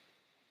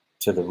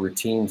to the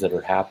routines that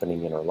are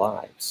happening in our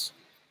lives.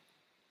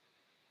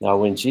 Now,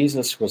 when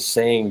Jesus was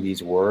saying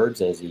these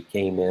words as he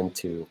came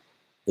into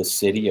the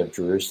city of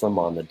Jerusalem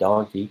on the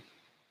donkey,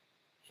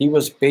 he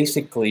was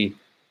basically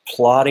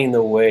plotting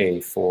the way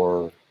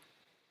for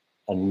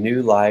a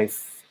new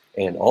life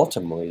and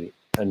ultimately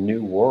a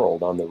new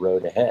world on the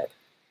road ahead.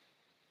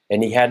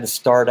 And he had to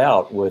start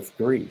out with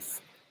grief.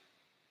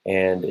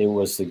 And it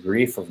was the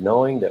grief of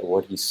knowing that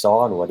what he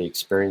saw and what he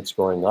experienced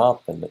growing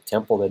up and the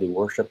temple that he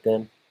worshiped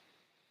in,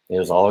 it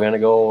was all going to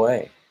go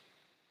away.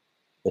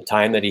 The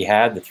time that he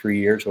had, the 3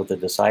 years with the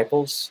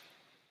disciples,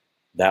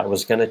 that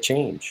was going to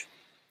change.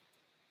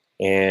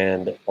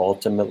 And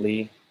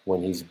ultimately,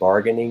 when he's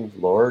bargaining,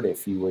 Lord,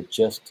 if you would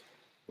just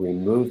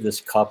remove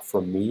this cup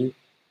from me,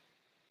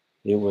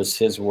 it was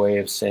his way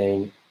of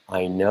saying,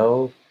 I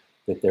know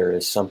that there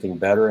is something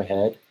better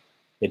ahead.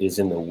 It is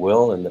in the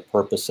will and the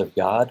purpose of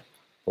God.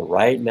 But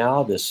right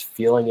now, this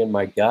feeling in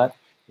my gut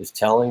is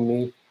telling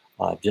me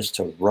just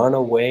to run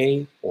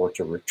away or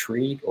to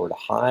retreat or to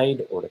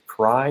hide or to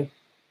cry.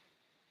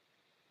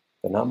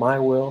 But not my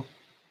will,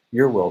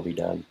 your will be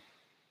done.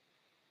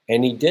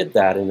 And he did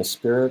that in a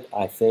spirit,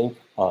 I think,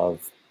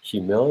 of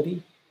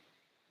humility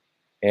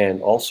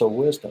and also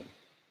wisdom,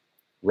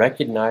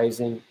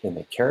 recognizing in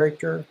the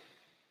character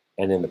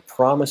and in the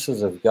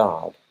promises of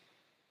God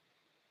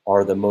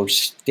are the most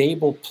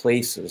stable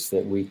places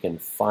that we can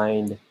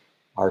find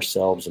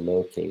ourselves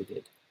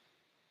located.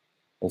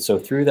 And so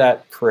through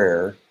that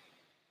prayer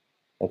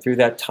and through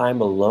that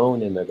time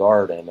alone in the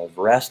garden of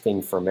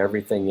resting from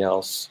everything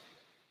else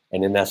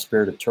and in that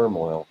spirit of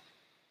turmoil,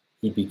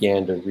 he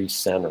began to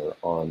recenter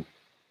on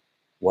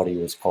what he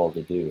was called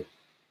to do,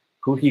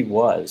 who he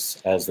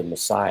was as the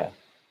Messiah,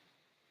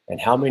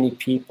 and how many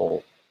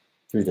people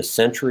through the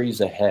centuries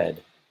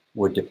ahead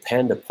would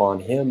depend upon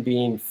him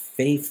being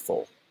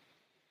faithful.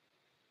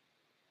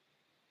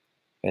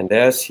 And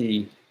as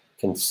he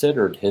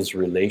considered his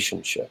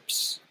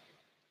relationships,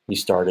 he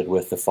started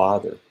with the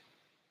Father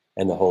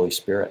and the Holy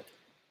Spirit.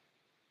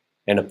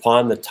 And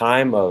upon the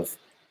time of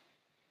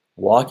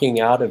walking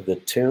out of the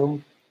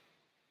tomb,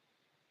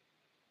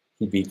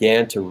 he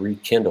began to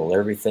rekindle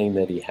everything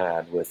that he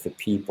had with the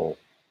people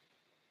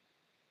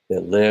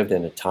that lived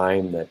in a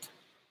time that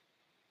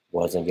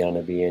wasn't going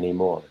to be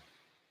anymore.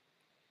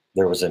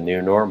 There was a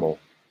new normal,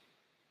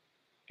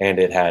 and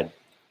it had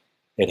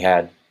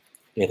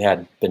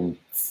been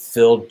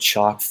filled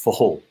chock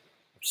full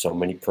of so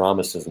many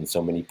promises and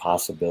so many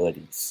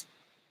possibilities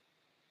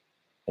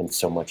and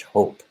so much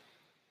hope.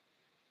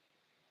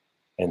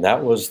 And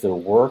that was the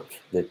work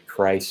that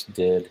Christ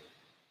did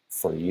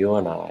for you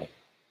and I.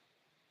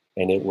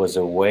 And it was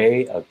a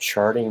way of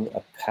charting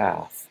a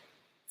path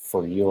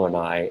for you and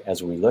I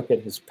as we look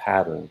at his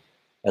pattern,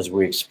 as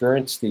we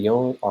experience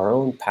our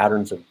own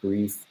patterns of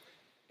grief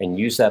and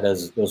use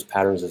those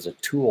patterns as a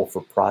tool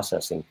for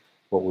processing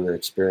what we were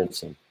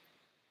experiencing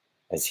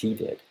as he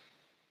did.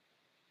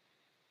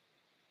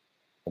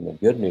 And the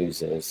good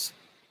news is,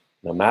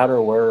 no matter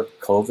where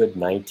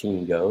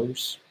COVID-19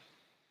 goes,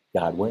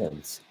 God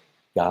wins.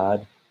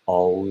 God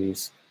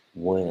always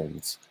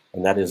wins.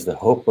 And that is the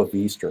hope of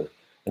Easter.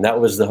 And that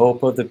was the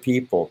hope of the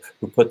people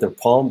who put their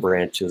palm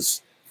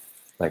branches,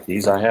 like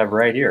these I have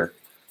right here,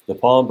 the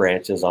palm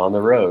branches on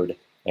the road,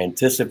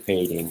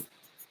 anticipating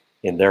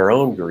in their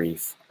own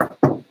grief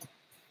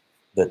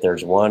that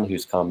there's one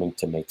who's coming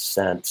to make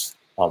sense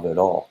of it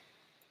all.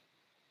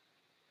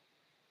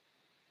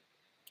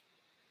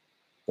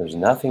 There's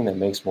nothing that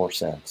makes more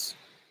sense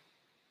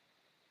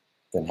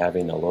than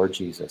having the Lord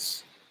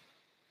Jesus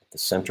at the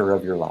center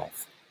of your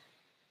life.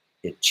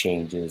 It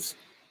changes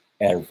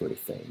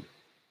everything.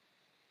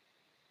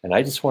 And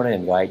I just want to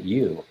invite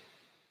you,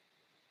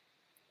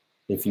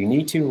 if you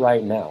need to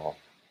right now,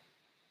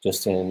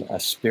 just in a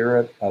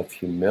spirit of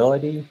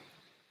humility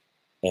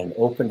and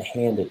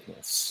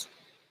open-handedness,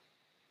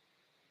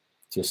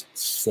 just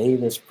say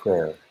this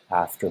prayer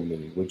after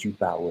me. Would you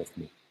bow with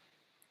me?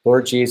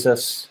 Lord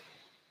Jesus,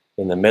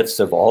 in the midst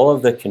of all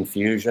of the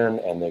confusion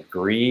and the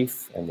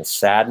grief and the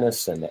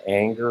sadness and the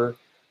anger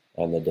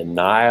and the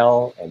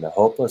denial and the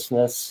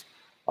hopelessness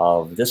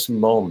of this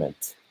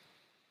moment,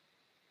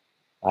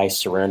 I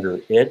surrender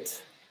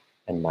it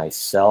and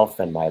myself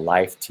and my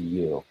life to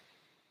you.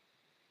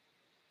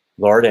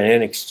 Lord, and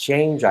in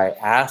exchange, I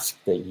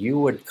ask that you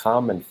would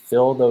come and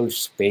fill those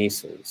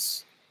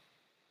spaces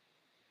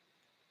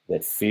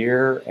that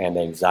fear and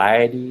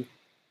anxiety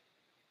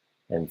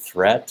and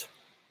threat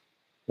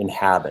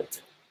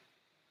inhabit.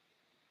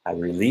 I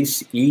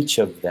release each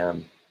of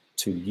them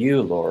to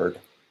you, Lord,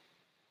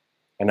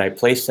 and I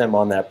place them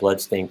on that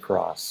bloodstained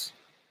cross.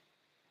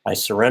 I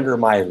surrender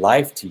my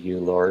life to you,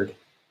 Lord,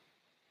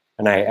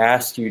 and I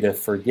ask you to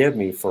forgive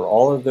me for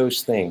all of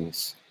those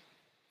things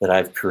that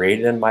I've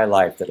created in my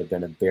life that have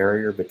been a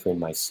barrier between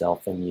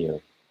myself and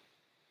you.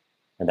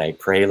 And I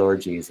pray,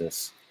 Lord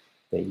Jesus,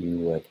 that you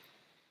would,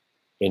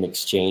 in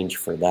exchange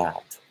for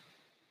that,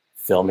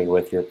 fill me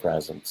with your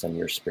presence and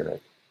your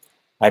spirit.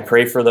 I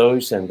pray for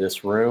those in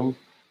this room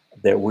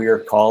that we are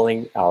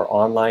calling our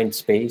online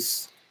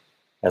space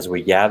as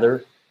we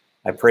gather.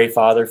 I pray,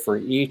 Father, for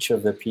each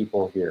of the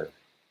people here,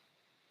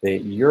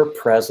 that your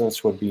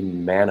presence would be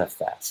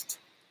manifest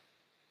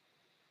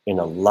in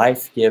a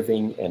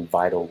life-giving and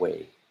vital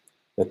way,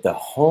 that the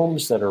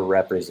homes that are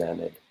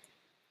represented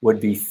would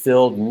be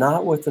filled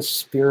not with a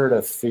spirit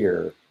of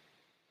fear,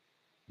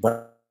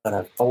 but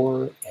of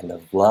power and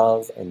of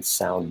love and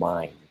sound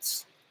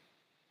minds.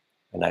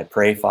 And I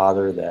pray,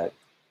 Father, that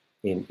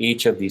in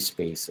each of these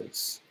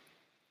spaces,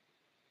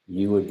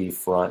 you would be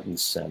front and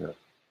center.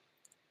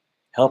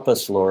 Help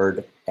us,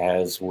 Lord,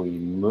 as we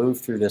move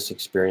through this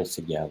experience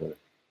together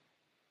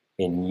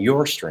in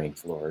your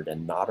strength, Lord,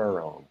 and not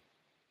our own.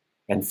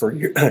 And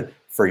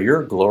for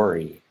your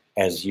glory,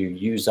 as you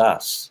use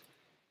us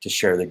to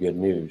share the good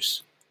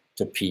news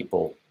to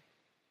people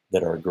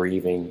that are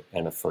grieving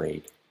and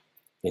afraid.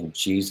 In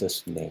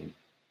Jesus' name,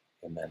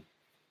 amen.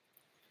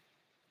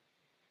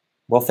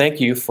 Well,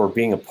 thank you for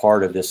being a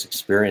part of this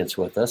experience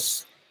with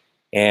us.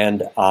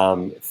 And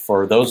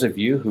for those of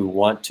you who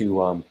want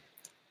to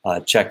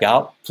check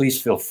out,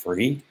 please feel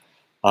free.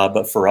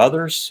 But for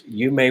others,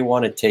 you may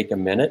want to take a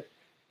minute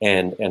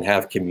and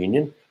have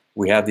communion.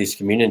 We have these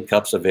communion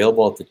cups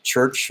available at the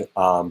church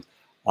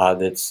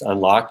that's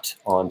unlocked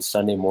on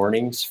Sunday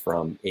mornings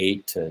from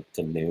 8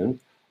 to noon.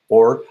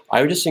 Or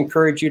I would just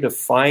encourage you to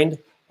find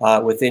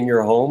within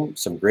your home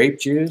some grape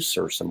juice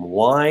or some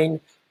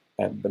wine,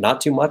 but not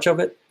too much of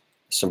it,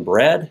 some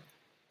bread,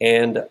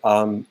 and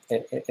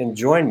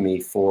join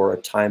me for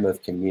a time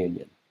of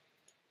communion.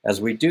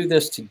 As we do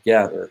this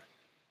together,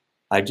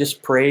 I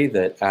just pray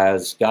that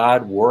as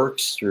God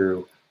works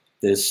through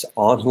this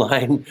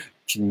online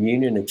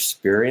communion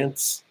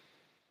experience,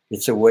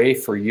 it's a way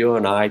for you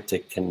and I to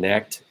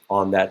connect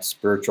on that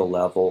spiritual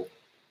level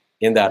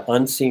in that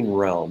unseen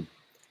realm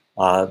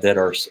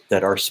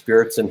that our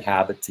spirits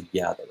inhabit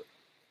together.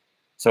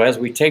 So as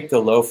we take the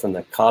loaf and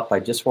the cup, I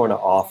just want to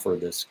offer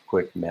this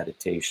quick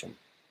meditation.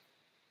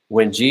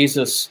 When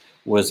Jesus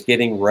was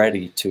getting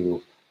ready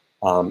to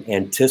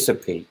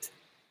anticipate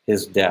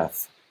his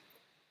death,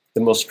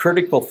 the most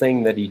critical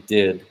thing that he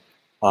did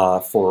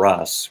for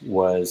us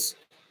was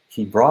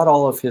he brought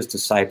all of his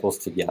disciples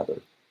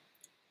together,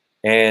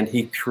 and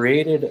he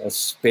created a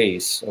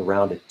space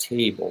around a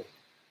table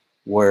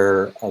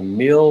where a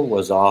meal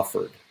was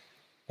offered.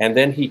 And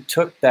then he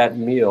took that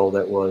meal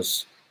that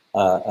was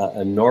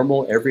a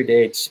normal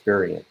everyday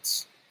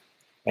experience,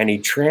 and he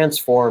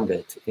transformed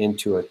it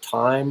into a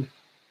time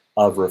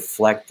of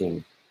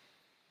reflecting,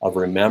 of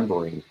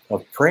remembering,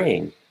 of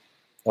praying,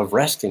 of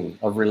resting,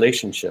 of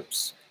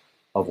relationships,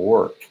 of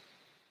work.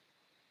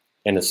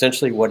 And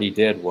essentially what he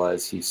did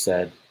was he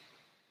said,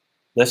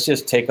 let's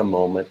just take a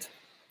moment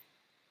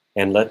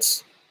and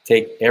let's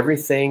take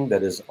everything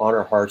that is on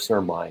our hearts and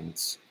our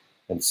minds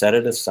and set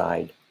it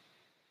aside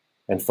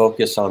and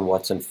focus on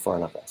what's in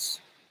front of us.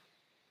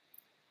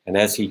 And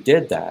as he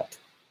did that,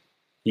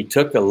 he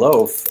took a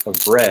loaf of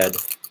bread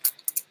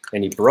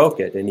and he broke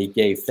it and he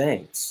gave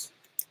thanks.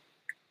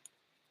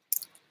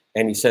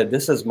 And he said,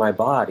 this is my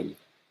body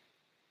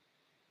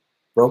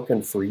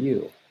broken for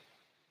you.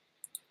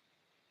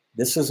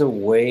 This is a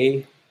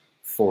way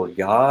for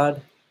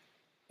God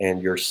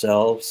and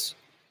yourselves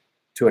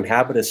to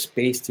inhabit a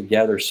space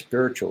together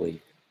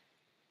spiritually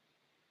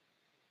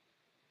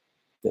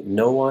that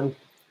no one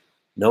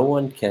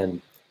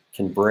can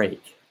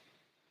break.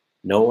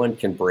 No one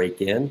can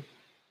break in.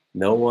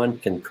 No one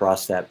can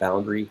cross that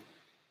boundary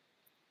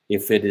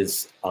if it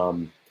is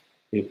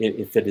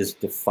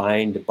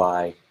defined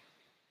by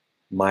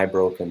my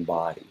broken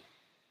body.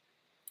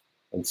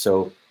 And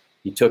so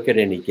He took it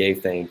and he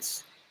gave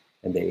thanks,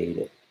 and they ate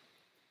it.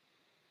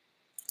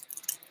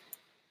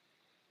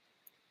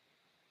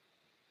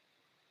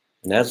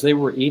 And as they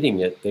were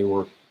eating it, they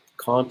were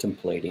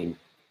contemplating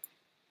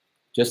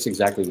just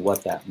exactly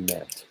what that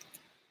meant.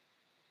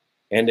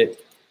 And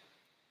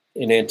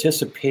in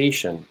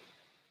anticipation,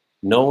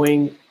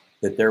 knowing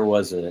that there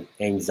was an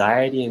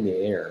anxiety in the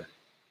air,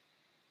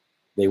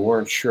 they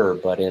weren't sure,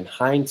 but in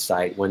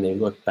hindsight, when they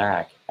looked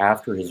back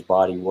after his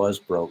body was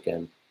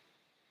broken,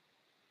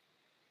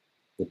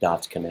 the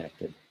dots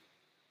connected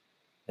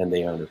and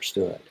they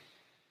understood.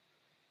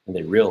 And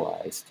they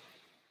realized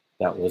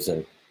that was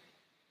a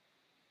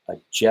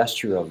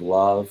gesture of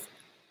love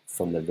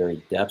from the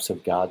very depths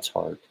of God's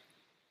heart.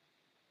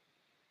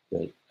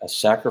 That a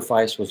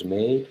sacrifice was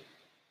made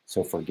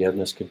so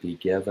forgiveness could be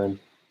given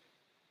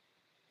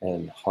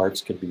and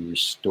hearts could be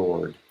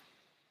restored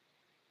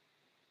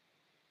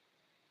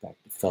back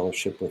to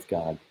fellowship with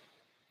God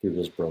through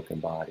his broken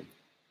body.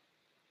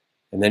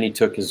 And then he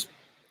took his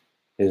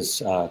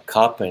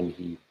cup and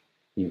he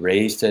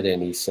raised it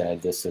and he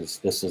said, this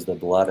is the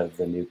blood of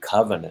the new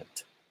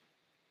covenant.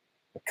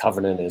 The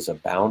covenant is a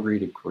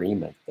boundaried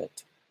agreement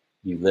that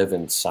you live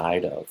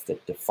inside of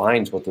that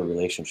defines what the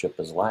relationship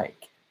is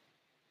like.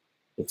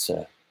 It's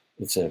a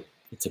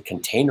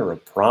container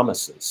of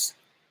promises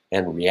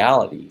and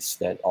realities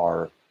that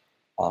are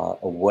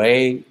a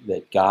way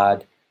that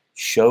God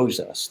shows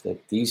us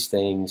that these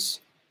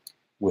things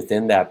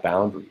within that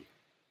boundary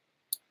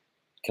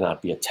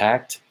cannot be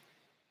attacked,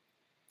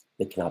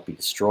 they cannot be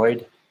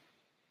destroyed,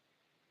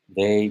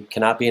 they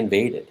cannot be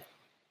invaded.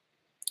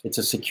 It's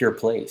a secure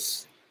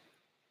place.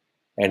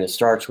 And it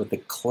starts with the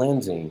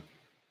cleansing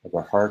of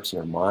our hearts and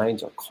our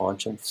minds, our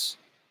conscience,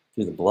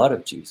 through the blood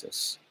of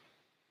Jesus.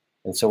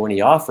 And so when he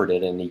offered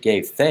it and he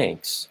gave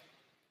thanks,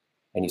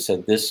 and he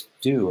said, "This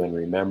do in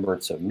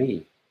remembrance of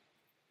me,"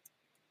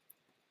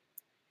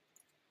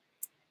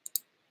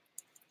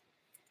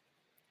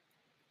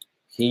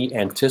 he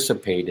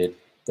anticipated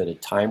that a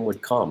time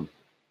would come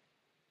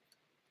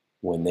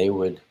when they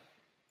would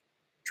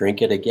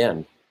drink it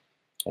again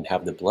and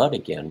have the blood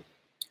again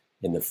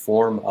in the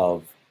form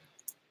of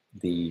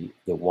the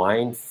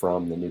wine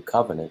from the new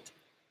covenant,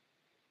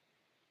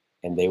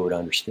 and they would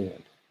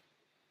understand.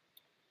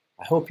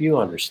 I hope you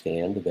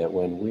understand that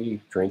when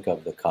we drink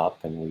of the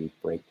cup and we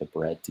break the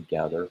bread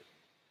together,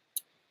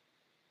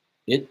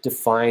 it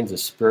defines a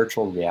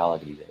spiritual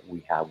reality that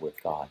we have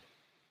with God.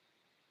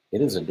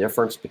 It is a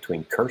difference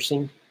between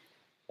cursing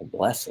and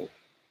blessing.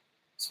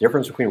 It's the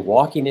difference between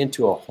walking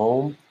into a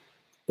home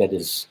that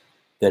is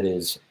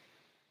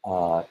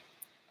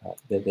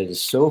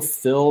so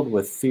filled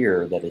with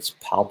fear that it's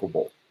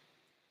palpable,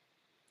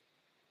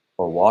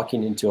 or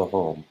walking into a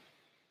home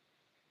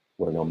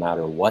where no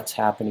matter what's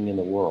happening in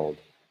the world,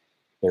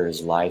 there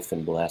is life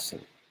and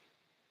blessing.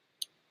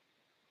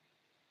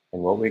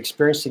 And what we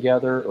experience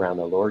together around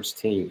the Lord's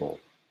table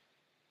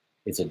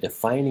is a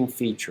defining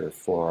feature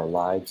for our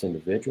lives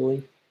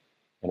individually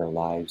and our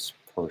lives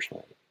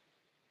personally.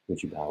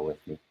 Would you bow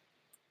with me?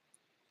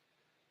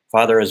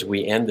 Father, as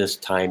we end this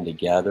time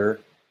together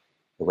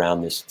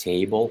around this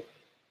table,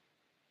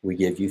 we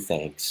give you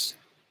thanks.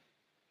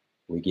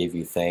 We give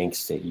you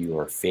thanks that you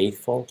are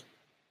faithful,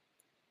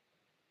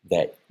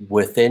 that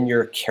within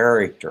your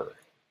character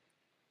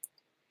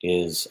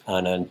is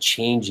an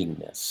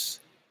unchangingness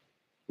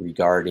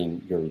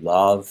regarding your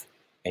love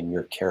and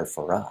your care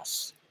for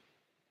us.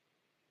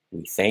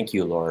 We thank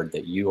you, Lord,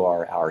 that you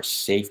are our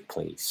safe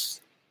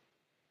place.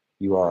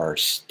 You are our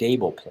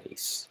stable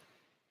place.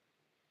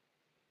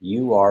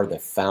 You are the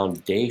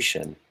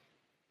foundation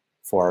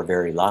for our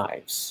very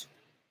lives.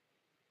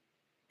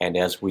 And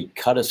as we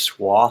cut a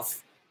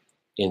swath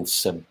in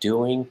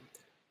subduing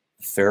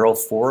the feral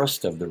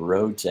forest of the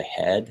roads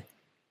ahead,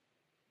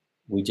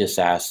 we just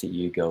ask that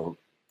you go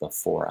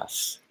before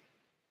us.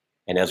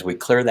 And as we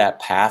clear that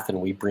path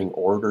and we bring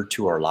order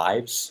to our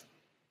lives,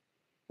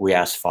 we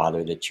ask,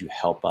 Father, that you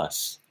help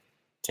us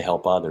to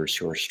help others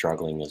who are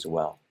struggling as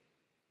well.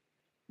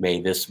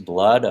 May this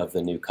blood of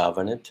the new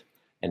covenant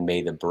and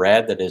may the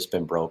bread that has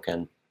been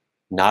broken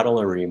not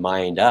only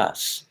remind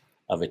us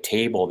of a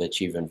table that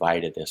you've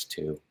invited us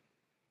to,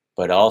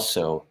 but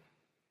also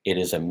it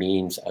is a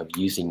means of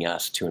using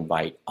us to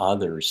invite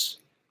others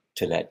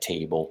to that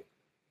table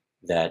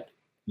that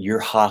your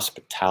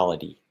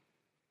hospitality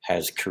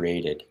has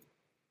created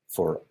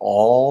for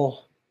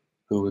all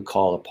who would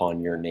call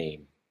upon your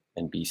name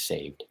and be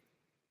saved.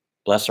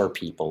 Bless our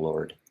people,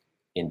 Lord,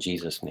 in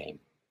Jesus' name,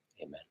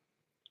 amen.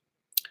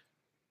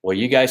 Well,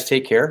 you guys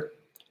take care.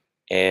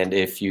 And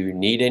if you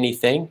need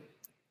anything,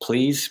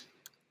 please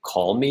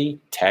call me,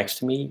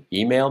 text me,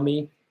 email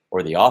me,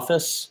 or the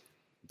office,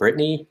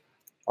 Brittany,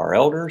 our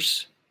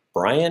elders,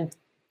 Brian.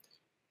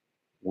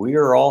 We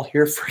are all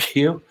here for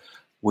you.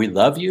 We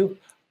love you.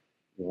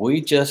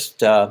 We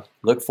just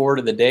look forward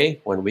to the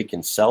day when we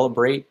can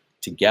celebrate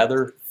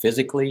together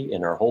physically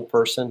in our whole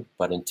person.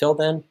 But until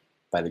then,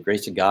 by the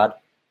grace of God,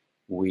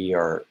 we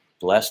are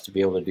blessed to be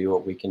able to do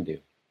what we can do.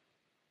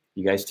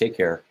 You guys take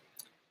care,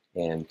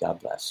 and God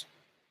bless.